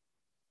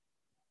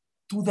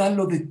 Tú da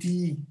lo de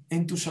ti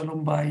en tu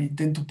Shalom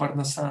Bait, en tu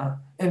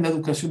Parnasá, en la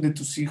educación de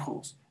tus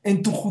hijos,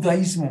 en tu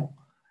judaísmo.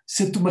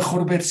 Sé tu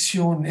mejor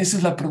versión. Esa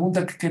es la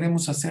pregunta que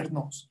queremos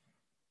hacernos.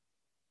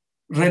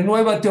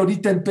 Renuévate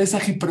ahorita en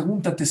Pesaj y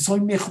pregúntate,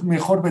 ¿soy mi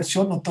mejor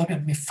versión o todavía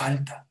me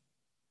falta?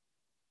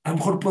 A lo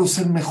mejor puedo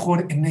ser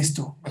mejor en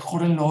esto,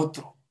 mejor en lo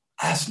otro.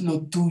 Haz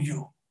lo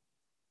tuyo.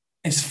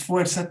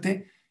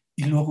 Esfuérzate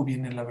y luego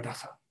viene la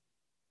braja.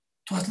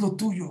 Tú haz lo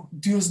tuyo.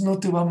 Dios no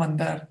te va a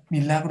mandar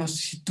milagros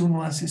si tú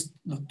no haces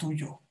lo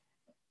tuyo.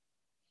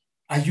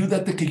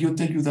 Ayúdate que yo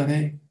te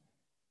ayudaré.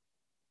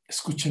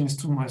 Escuchen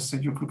esto, maestro.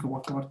 Yo creo que voy a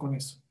acabar con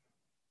eso.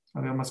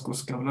 Había más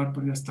cosas que hablar,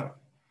 pero ya está.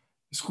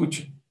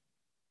 Escuchen.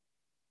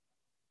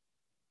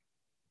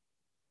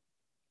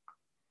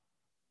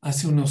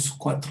 Hace unos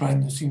 4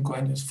 años, 5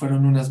 años,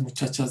 fueron unas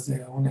muchachas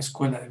de una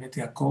escuela de Bet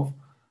Yaakov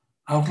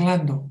a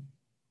Orlando.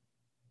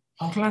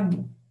 A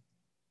Orlando.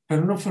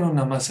 Pero no fueron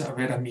nada más a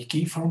ver a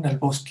Mickey, fueron al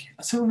bosque,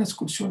 a hacer una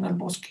excursión al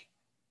bosque.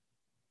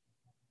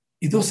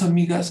 Y dos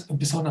amigas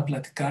empezaron a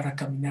platicar, a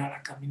caminar,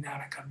 a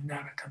caminar, a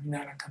caminar, a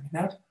caminar, a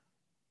caminar.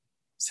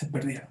 Se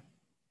perdieron.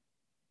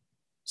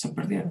 Se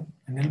perdieron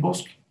en el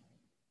bosque.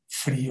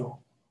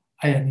 Frío,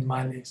 hay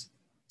animales,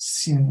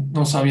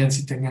 no sabían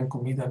si tenían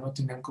comida, no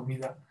tenían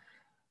comida.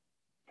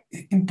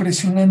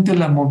 Impresionante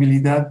la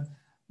movilidad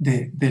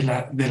de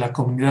la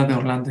comunidad de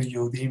Orlando y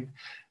Yehudim.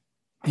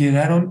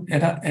 Llegaron,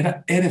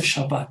 era Erev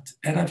Shabbat,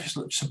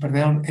 se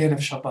perdieron Erev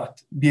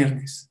Shabbat,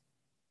 viernes.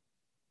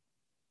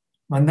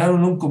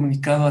 Mandaron un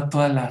comunicado a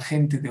toda la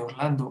gente de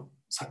Orlando,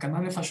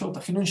 Sakanale Fashot,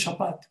 afino en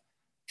Shabbat,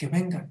 que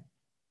vengan.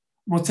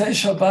 Motzai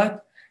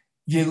Shabbat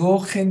llegó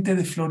gente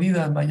de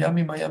Florida,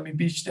 Miami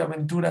Beach, de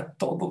Aventura,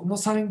 todo, no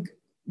saben,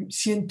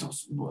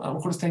 cientos, a lo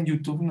mejor está en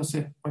YouTube, no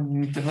sé,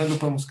 en internet lo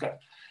pueden buscar.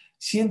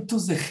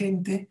 Cientos de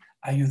gente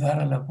a ayudar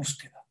a la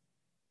búsqueda.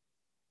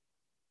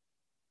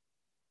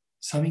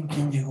 ¿Saben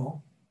quién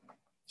llegó?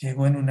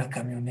 Llegó en una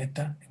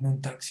camioneta, en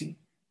un taxi,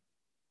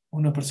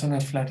 una persona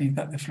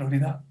de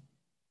Florida.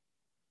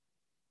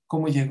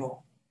 ¿Cómo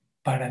llegó?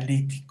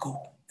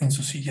 Paralítico, en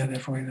su silla de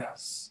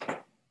ruedas.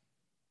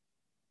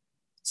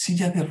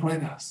 Silla de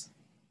ruedas.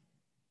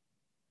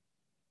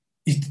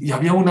 Y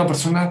había una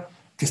persona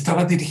que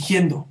estaba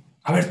dirigiendo.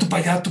 A ver, tú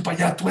para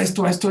allá, tú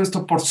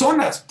esto, por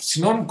zonas.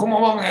 Si no,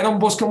 ¿cómo van? Era un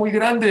bosque muy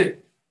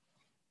grande.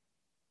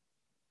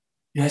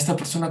 Y a esta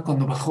persona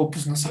cuando bajó,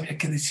 pues no sabía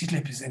qué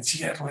decirle, pues en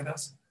silla de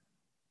ruedas.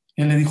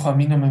 Y él le dijo, a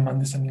mí no me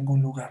mandes a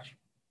ningún lugar.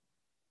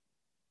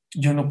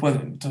 Yo no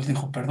puedo. Entonces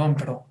dijo, perdón,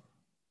 pero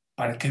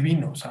 ¿para qué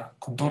vino? O sea,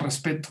 con todo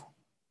respeto.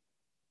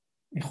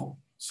 Dijo,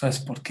 ¿sabes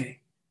por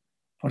qué?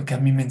 Porque a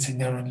mí me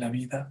enseñaron en la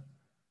vida,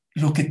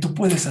 lo que tú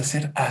puedes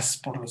hacer, haz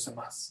por los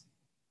demás.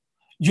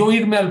 Yo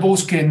irme al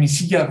bosque en mi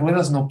silla de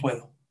ruedas no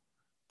puedo,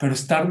 pero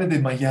estarme de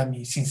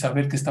Miami sin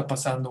saber qué está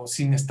pasando,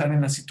 sin estar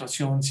en la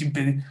situación, sin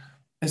pedir,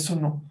 eso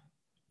no.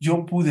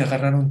 Yo pude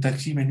agarrar un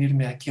taxi,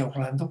 venirme aquí a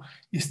Orlando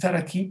y estar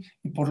aquí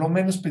y por lo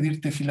menos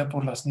pedir tefila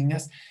por las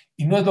niñas.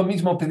 Y no es lo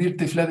mismo pedir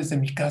tefila desde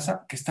mi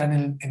casa que estar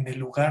en el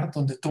lugar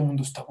donde todo el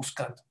mundo está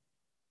buscando.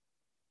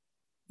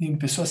 Y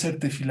empezó a hacer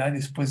tefila y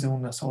después de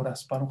unas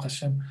horas, Baruch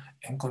Hashem,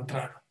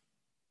 encontraron.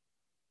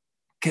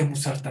 ¿Qué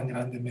musar tan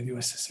grande me dio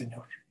ese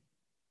señor?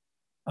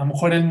 A lo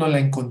mejor él no la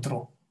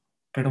encontró,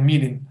 pero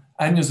miren,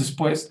 años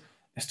después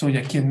estoy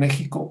aquí en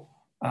México,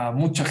 a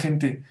mucha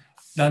gente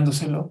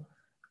dándoselo.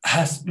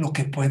 Haz lo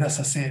que puedas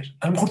hacer.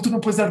 A lo mejor tú no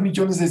puedes dar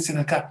millones de veces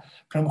acá,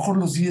 pero a lo mejor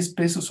los 10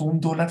 pesos o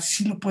 $1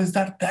 sí lo puedes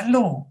dar,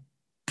 dalo.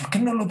 ¿Por qué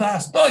no lo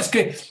das? No, es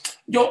que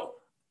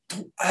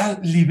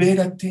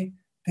libérate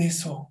de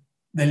eso,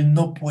 del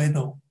no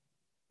puedo,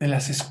 de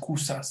las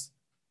excusas.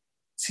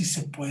 Sí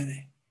se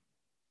puede.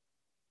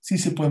 Sí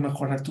se puede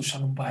mejorar tu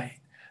Shalom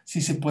Bayit.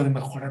 Sí se puede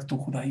mejorar tu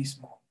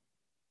judaísmo.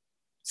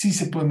 Sí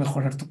se puede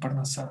mejorar tu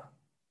parnasá.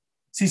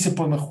 Sí se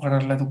puede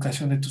mejorar la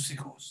educación de tus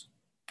hijos.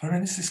 Pero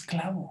eres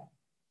esclavo.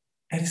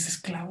 Eres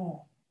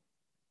esclavo.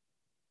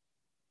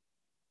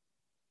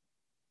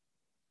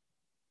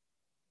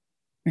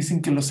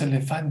 Dicen que los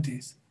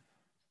elefantes,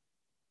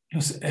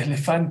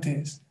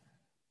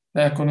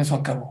 ya con eso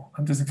acabo,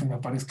 antes de que me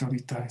aparezca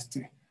ahorita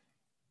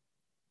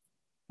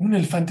un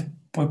elefante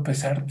puede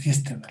pesar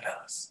 10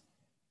 toneladas.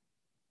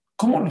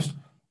 ¿Cómo los,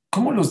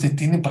 cómo los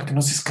detienen para que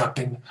no se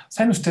escapen?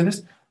 ¿Saben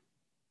ustedes?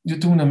 Yo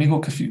tengo un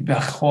amigo que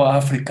viajó a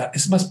África.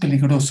 Es más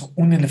peligroso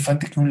un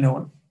elefante que un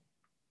león.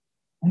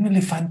 Un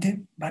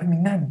elefante,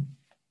 Barminan.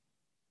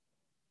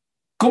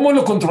 ¿Cómo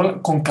lo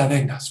controlan? Con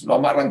cadenas. Lo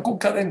amarran con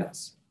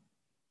cadenas.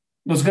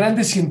 Los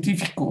grandes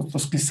científicos,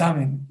 los que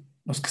saben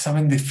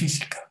de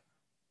física,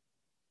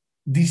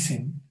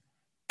 dicen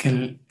que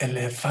el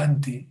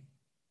elefante,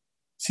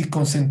 si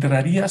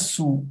concentraría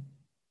su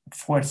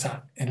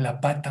fuerza en la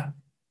pata,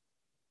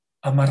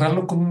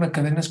 amarrarlo con una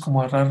cadena es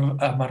como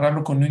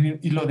amarrarlo con un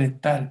hilo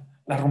dental,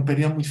 la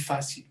rompería muy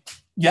fácil.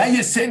 Y hay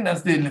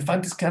escenas de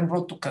elefantes que han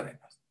roto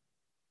cadenas.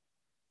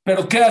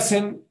 Pero ¿qué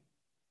hacen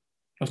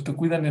los que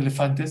cuidan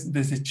elefantes?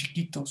 Desde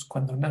chiquitos,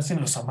 cuando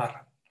nacen, los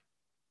amarran.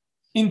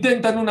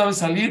 Intentan una vez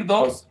salir,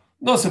 dos,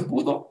 no se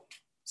pudo,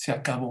 se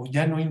acabó,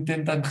 ya no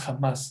intentan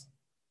jamás.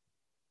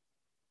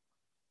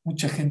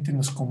 Mucha gente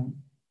nos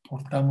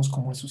comportamos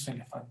como esos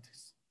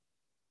elefantes,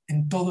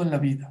 en todo en la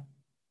vida,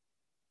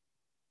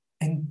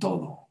 en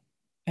todo,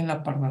 en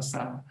la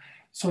parnasá,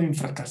 soy un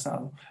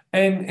fracasado,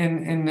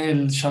 en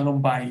el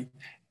Shalom Bayit,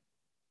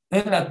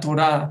 en la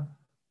Torah.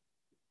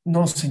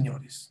 No,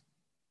 señores,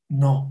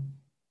 no,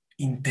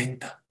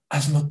 intenta,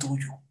 haz lo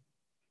tuyo.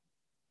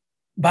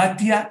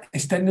 Batia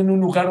está en un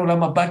lugar,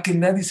 Olam Abba, que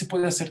nadie se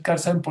puede acercar.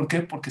 ¿Saben por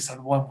qué? Porque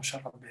salvó a Moshe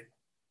Rabbeinu.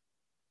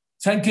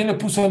 ¿Saben quién le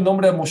puso el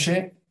nombre a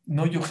Moshe?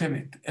 No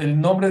Yochebed. El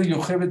nombre de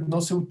Yochebed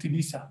no se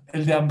utiliza.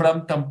 El de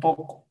Amram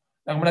tampoco.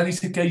 La Gemara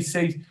dice que hay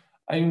 6.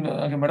 Hay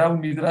una Gemara, un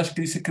Midrash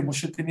que dice que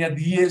Moshe tenía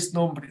 10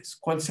 nombres.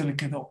 ¿Cuál se le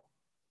quedó?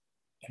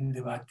 El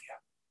de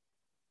Batia.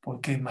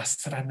 Porque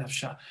Masran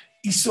Nafsha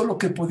hizo lo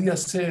que podía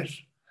hacer.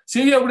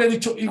 Si ella hubiera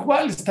dicho,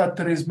 igual está a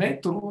 3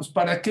 metros,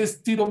 ¿para qué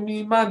estiro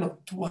mi mano?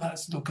 Tú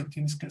haz lo que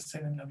tienes que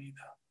hacer en la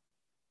vida.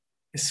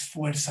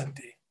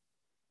 Esfuérzate.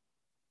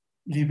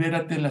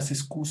 Libérate de las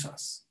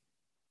excusas.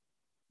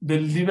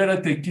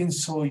 Libérate de quién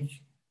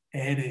soy.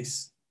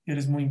 Eres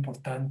muy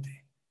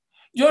importante.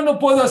 Yo no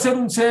puedo hacer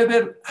un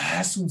ceder.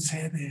 Haz un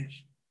ceder.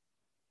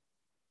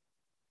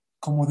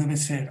 Como debe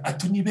ser, a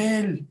tu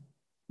nivel.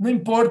 No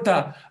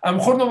importa. A lo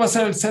mejor no va a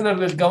ser el ceder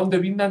del Gaón de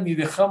Vilna, ni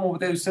de Hamo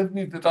de Yosef,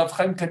 ni de Rav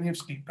Chaim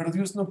Kanievski, pero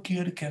Dios no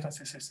quiere que hagas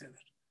ese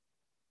ceder.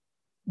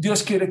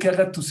 Dios quiere que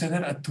haga tu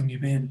ceder a tu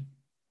nivel,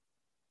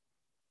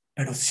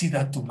 pero sí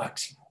da tu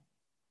máximo.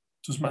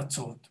 Tus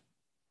matzot,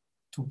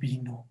 tu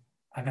vino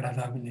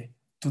agradable,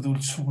 tu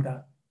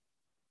dulzura,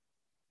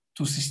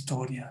 tus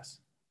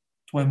historias,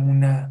 tu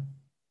emuná.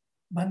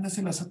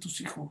 Mándaselas a tus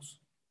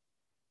hijos.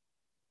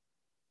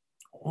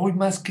 Hoy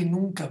más que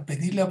nunca,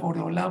 pedirle a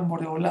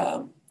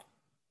Boreolam,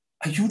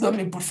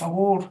 ayúdame por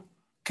favor,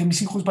 que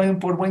mis hijos vayan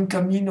por buen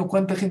camino.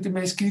 ¿Cuánta gente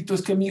me ha escrito?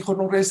 Es que mi hijo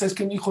no reza, es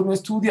que mi hijo no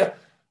estudia.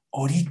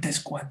 Ahorita es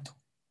cuando.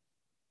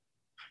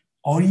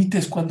 Ahorita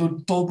es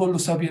cuando todos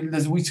los sabios.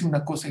 Les voy a decir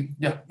una cosa y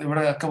ya, de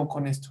verdad acabo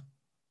con esto.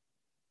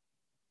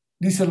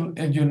 Dice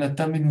el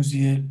Jonathan Ben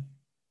Uziel,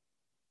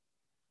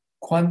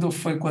 ¿cuándo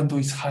fue cuando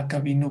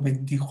Isaac vino,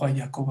 bendijo a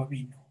Jacob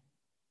vino?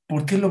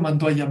 ¿Por qué lo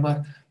mandó a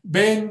llamar?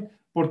 Ven,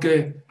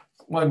 porque,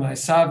 bueno,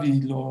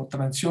 Esavi lo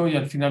transió y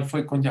al final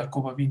fue con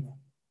Jacob vino.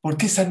 ¿Por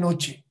qué esa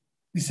noche?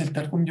 Dice el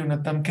Targum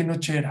Jonathan, ¿qué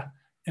noche era?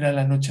 Era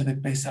la noche de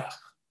Pesaj.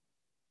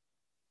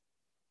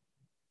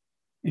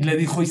 Y le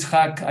dijo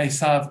Isaac a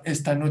Esav,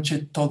 esta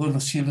noche todos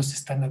los cielos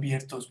están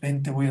abiertos,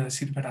 ven, te voy a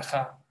decir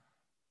verajá.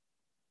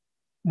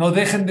 No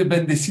dejen de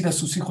bendecir a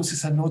sus hijos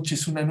esa noche,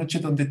 es una noche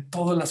donde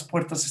todas las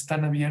puertas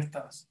están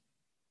abiertas.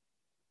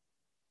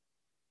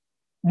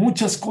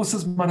 Muchas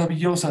cosas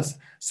maravillosas.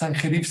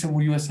 Sanjerib se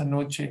murió esa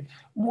noche.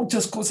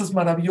 Muchas cosas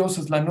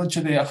maravillosas. La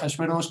noche de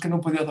Ahashverosh, que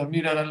no podía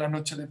dormir, era la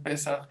noche de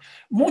Pesach.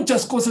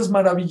 Muchas cosas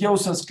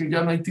maravillosas que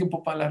ya no hay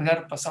tiempo para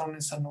alargar pasaron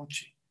esa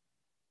noche.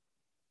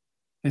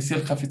 Decía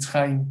el Hafetz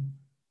Haim,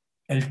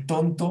 el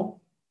tonto,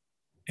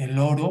 el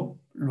oro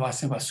lo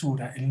hace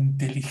basura. El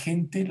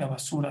inteligente, la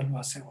basura lo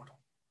hace oro.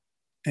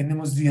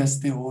 Tenemos días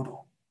de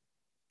oro.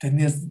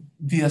 Tenemos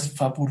días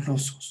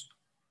fabulosos.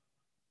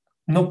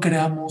 No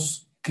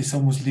creamos que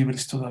somos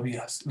libres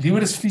todavía.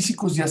 Libres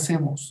físicos ya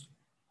hacemos.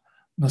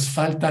 Nos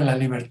falta la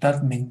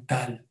libertad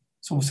mental.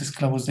 Somos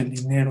esclavos del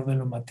dinero, de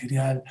lo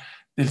material,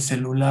 del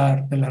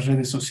celular, de las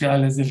redes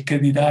sociales, del qué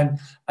dirán.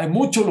 Hay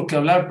mucho lo que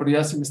hablar, pero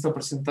ya se me está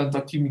presentando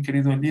aquí mi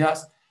querido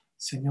Elías.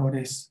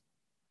 Señores,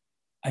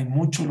 hay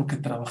mucho lo que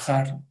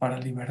trabajar para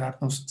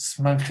liberarnos.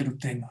 Sman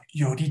Jeruteno.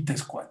 Y ahorita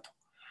es cuando.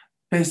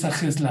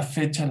 Pesaj es la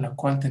fecha en la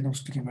cual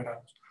tenemos que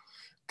liberarnos.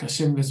 Que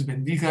Hashem les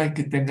bendiga y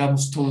que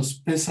tengamos todos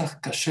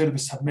Pesaj, Kasher,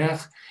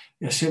 Besameach,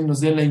 y Hashem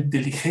nos dé la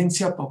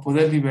inteligencia para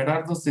poder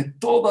liberarnos de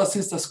todas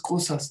estas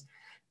cosas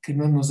que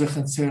no nos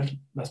dejan ser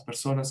las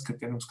personas que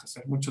tenemos que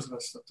ser. Muchas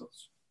gracias a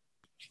todos.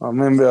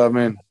 Amén,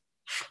 amén.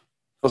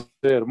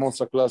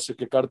 Hermosa clase,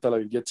 qué carta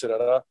la Yetzer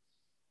Hara,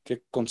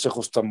 qué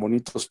consejos tan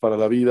bonitos para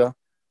la vida,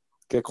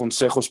 qué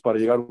consejos para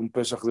llegar a un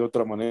Pesaj de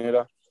otra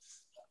manera.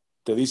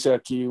 Te dice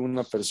aquí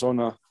una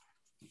persona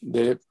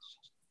de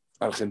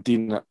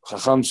Argentina,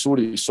 Jajam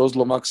Suri, sos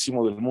lo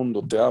máximo del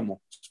mundo, te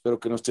amo. Espero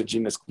que no esté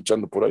Gina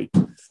escuchando por ahí.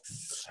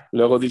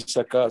 Luego dice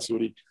acá,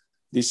 Suri,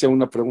 dice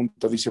una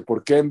pregunta, dice,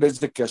 ¿por qué en vez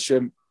de que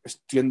Hashem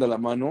extienda la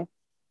mano,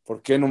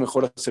 por qué no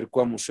mejor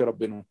acercó a Moshe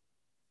Rabbenu?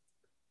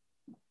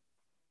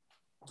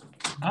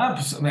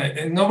 Pues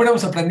no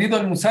hubiéramos aprendido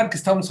el Musar que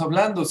estamos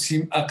hablando.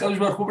 Si Akadosh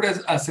Baruj Hu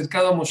hubiera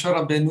acercado a Moshe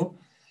Rabbenu,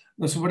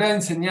 nos hubiera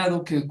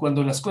enseñado que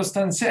cuando las cosas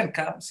están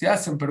cerca, se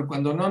hacen, pero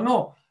cuando no,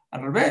 no.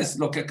 Al revés,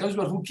 lo que Akadosh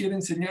Baruj Hu quiere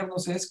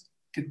enseñarnos es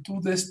que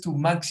tú des tu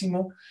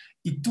máximo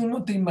y tú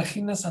no te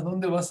imaginas a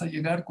dónde vas a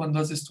llegar cuando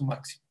haces tu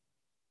máximo.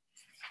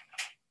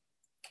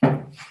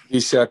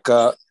 Dice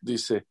acá,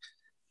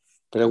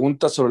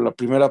 pregunta sobre la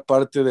primera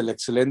parte de la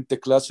excelente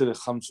clase de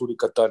Hamsur y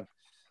Katán.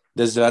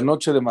 Desde la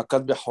noche de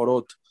Makat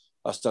Behorot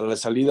hasta la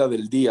salida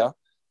del día,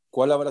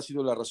 ¿cuál habrá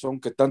sido la razón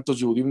que tantos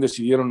Yehudim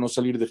decidieron no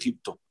salir de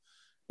Egipto?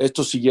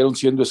 ¿Estos siguieron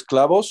siendo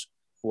esclavos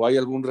o hay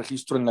algún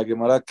registro en la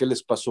Gemara qué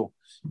les pasó?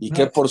 ¿Y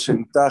qué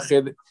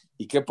porcentaje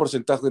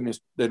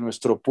de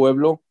nuestro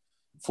pueblo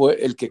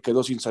fue el que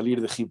quedó sin salir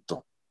de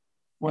Egipto?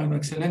 Bueno,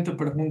 excelente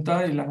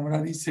pregunta. Y la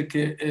Gemara dice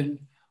que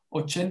el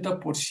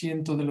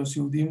 80% de los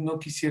Yehudim no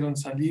quisieron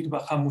salir.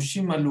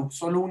 Bajamushimalu,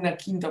 solo una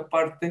quinta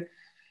parte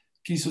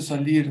quiso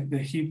salir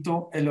de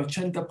Egipto. El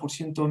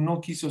 80% no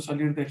quiso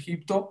salir de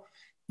Egipto.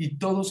 Y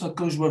todos a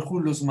Kadosh Baruj Hu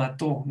los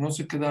mató, no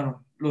se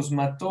quedaron. Los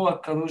mató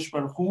a Kadosh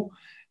Baruj Hu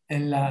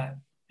en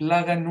la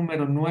plaga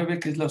número 9,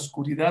 que es la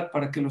oscuridad,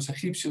 para que los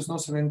egipcios no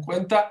se den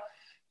cuenta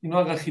y no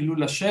haga Hilul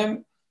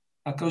Hashem.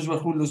 A Kadosh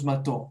Baruj Hu los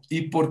mató.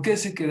 ¿Y por qué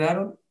se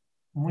quedaron?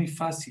 Muy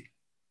fácil.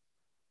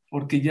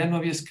 Porque ya no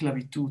había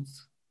esclavitud.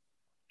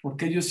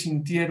 Porque ellos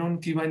sintieron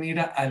que iban a ir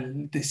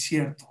al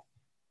desierto.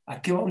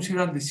 ¿A qué vamos a ir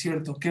al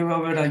desierto? ¿Qué va a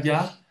haber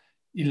allá?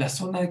 Y la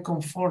zona de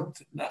confort.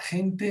 La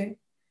gente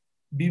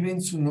vive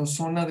en su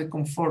zona de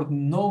confort,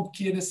 no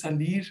quiere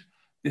salir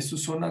de su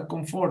zona de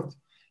confort.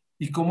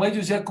 Y como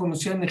ellos ya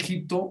conocían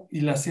Egipto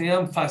y la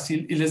hacían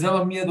fácil y les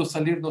daba miedo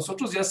salir,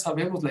 nosotros ya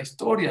sabemos la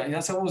historia,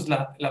 ya sabemos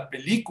la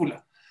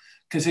película,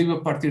 que se iba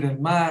a partir el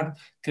mar,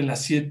 que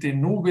las 7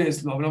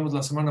 nubes, lo hablamos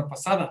la semana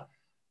pasada,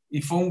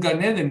 y fue un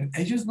Gan Eden.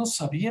 Ellos no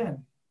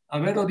sabían. A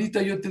ver,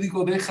 ahorita yo te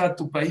digo, deja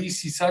tu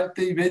país y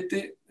salte y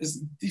vete.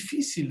 Es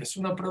difícil, es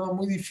una prueba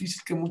muy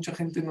difícil que mucha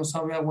gente no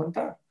sabe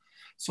aguantar.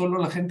 Solo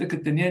la gente que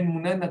tenía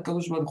inmunidad en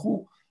Akadosh Baruj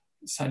Hu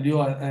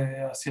salió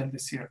hacia el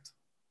desierto.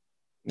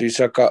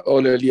 Dice acá,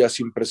 hola Elías,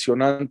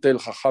 impresionante el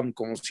jajam,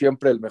 como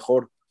siempre, el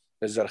mejor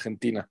desde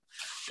Argentina.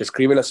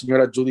 Escribe la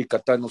señora Judy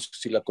Catán, no sé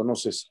si la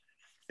conoces.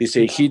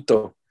 Dice,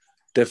 hijito,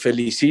 te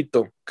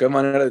felicito. Qué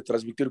manera de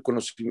transmitir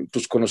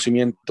tus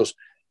conocimientos.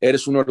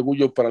 Eres un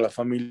orgullo para la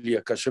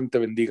familia. Que Hashem te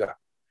bendiga.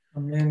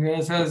 También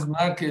gracias,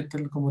 Ma, que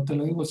como te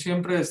lo digo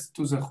siempre, es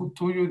tu zehut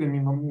tuyo y de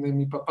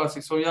mi papá.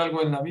 Si soy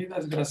algo en la vida,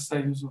 es gracias a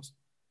ellos dos.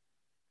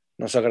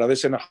 Nos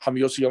agradecen a Ham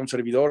Yossi y a un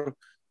servidor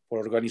por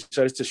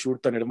organizar este shur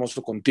tan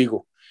hermoso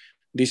contigo.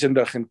 Dicen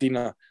de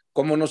Argentina,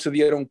 ¿cómo no se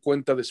dieron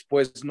cuenta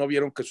después? ¿No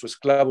vieron que su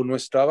esclavo no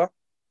estaba?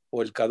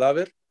 ¿O el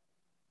cadáver?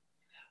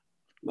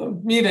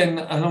 Miren,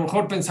 a lo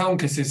mejor pensaron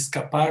que se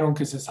escaparon,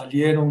 que se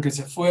salieron, que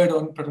se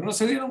fueron, pero no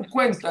se dieron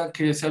cuenta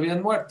que se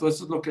habían muerto.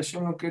 Eso es lo que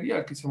Hashem no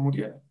quería, que se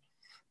murieran.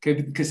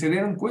 Que se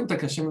dieran cuenta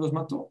que Hashem los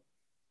mató.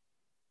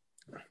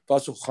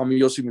 Paso Ham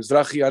Yossi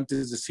Mizrahi, antes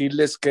de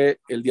decirles que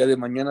el día de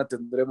mañana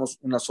tendremos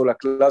una sola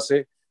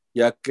clase,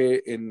 ya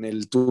que en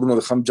el turno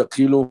de Ham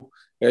Jakilu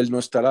él no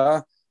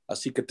estará,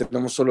 así que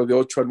tenemos solo de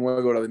 8 a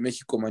 9 hora de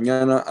México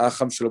mañana a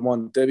Ham Shlomo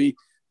Antevi.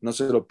 No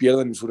se lo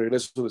pierdan en su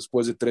regreso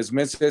después de 3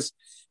 meses.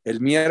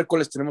 El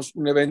miércoles tenemos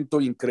un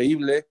evento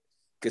increíble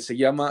que se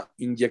llama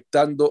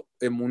Inyectando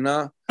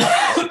Emuná,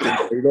 a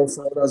 72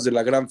 horas de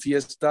la gran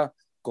fiesta,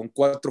 con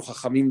 4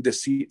 jajamim de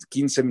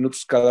 15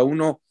 minutos cada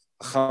uno,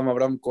 Jajam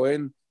Abraham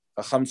Cohen,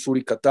 Jajam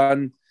Suri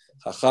Katán,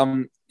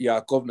 Jajam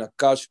Yaakov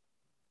Nakash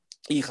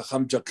y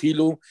Jajam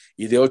Jakilu,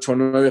 y de 8 a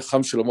 9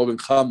 Jajam Shlomo Ben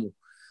Hamu.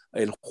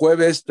 El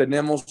jueves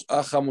tenemos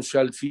a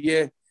Hamushal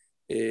Fie,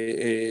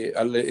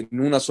 en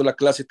una sola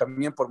clase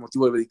también por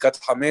motivo de Bedikat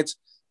Hametz.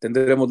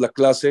 Tendremos la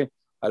clase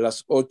a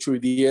las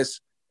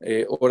 8:10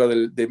 hora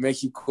de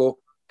México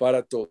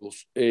para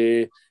todos.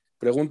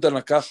 Preguntan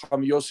acá,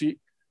 Ham Yossi,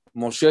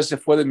 Moshe se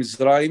fue de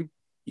Mizraim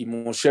y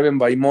Moshe Ben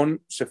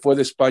Baimón se fue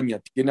de España.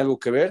 ¿Tiene algo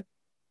que ver?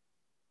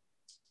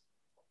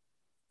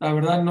 La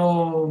verdad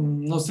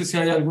no sé si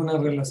hay alguna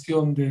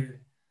relación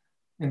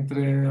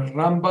entre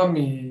Rambam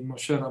y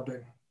Moshe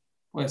Rabbeinu.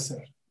 Puede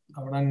ser,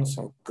 la verdad no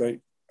sé.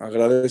 Okay.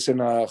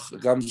 Agradecen a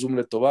Gamzum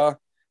Letová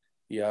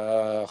y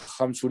a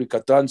Ham Suri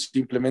Katán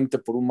simplemente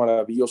por un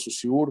maravilloso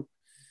shiur.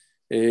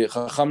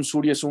 Ham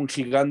Suri es un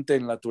gigante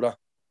en la Torah.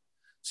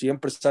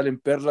 Siempre salen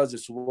perlas de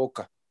su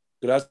boca.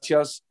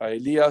 Gracias a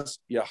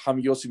Elías y a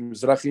Ham Yossi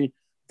Mizrahi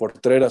por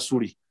traer a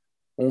Suri,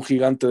 un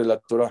gigante de la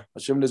Torah.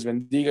 Hashem les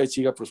bendiga y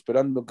siga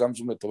prosperando.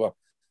 Gamzum Letová.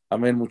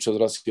 Amén, muchas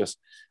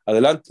gracias.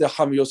 Adelante a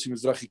Ham Yossi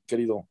Mizrahi,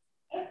 querido.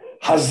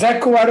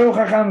 Hazaku Baruch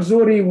Hajam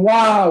Zuri,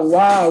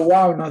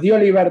 wow, nos dio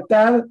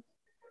libertad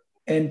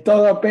en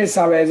todo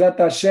pesa Be'ezat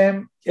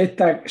Hashem.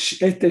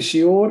 Este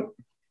shiur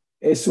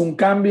es un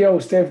cambio,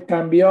 usted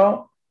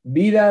cambió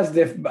vidas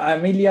de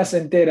familias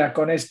enteras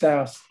con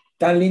estos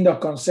tan lindos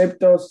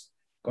conceptos,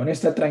 con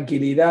esta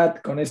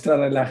tranquilidad, con esta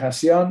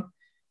relajación.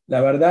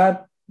 La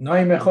verdad, no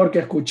hay mejor que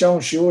escuchar un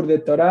shiur de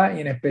Torah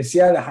y en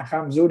especial a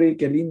Hajam Zuri,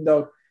 qué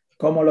lindo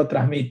cómo lo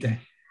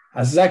transmite.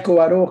 Hazaku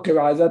Baruch, que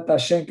Be'ezat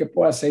Hashem, que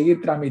pueda seguir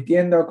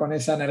transmitiendo con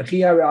esa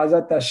energía,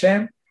 Be'ezat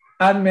Hashem,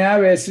 Ad Mea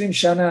Be'esrim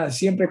Shana,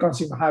 siempre con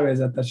Simha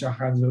Be'ezat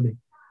Hashem, Zuri.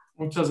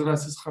 Muchas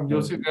gracias, Ham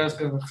Yossi.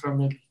 Gracias,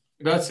 Jamil.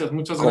 Gracias,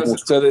 muchas Como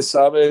gracias. ustedes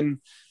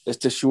saben,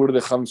 este shiur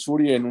de Ham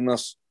Suri en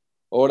unas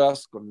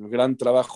horas, con el gran trabajo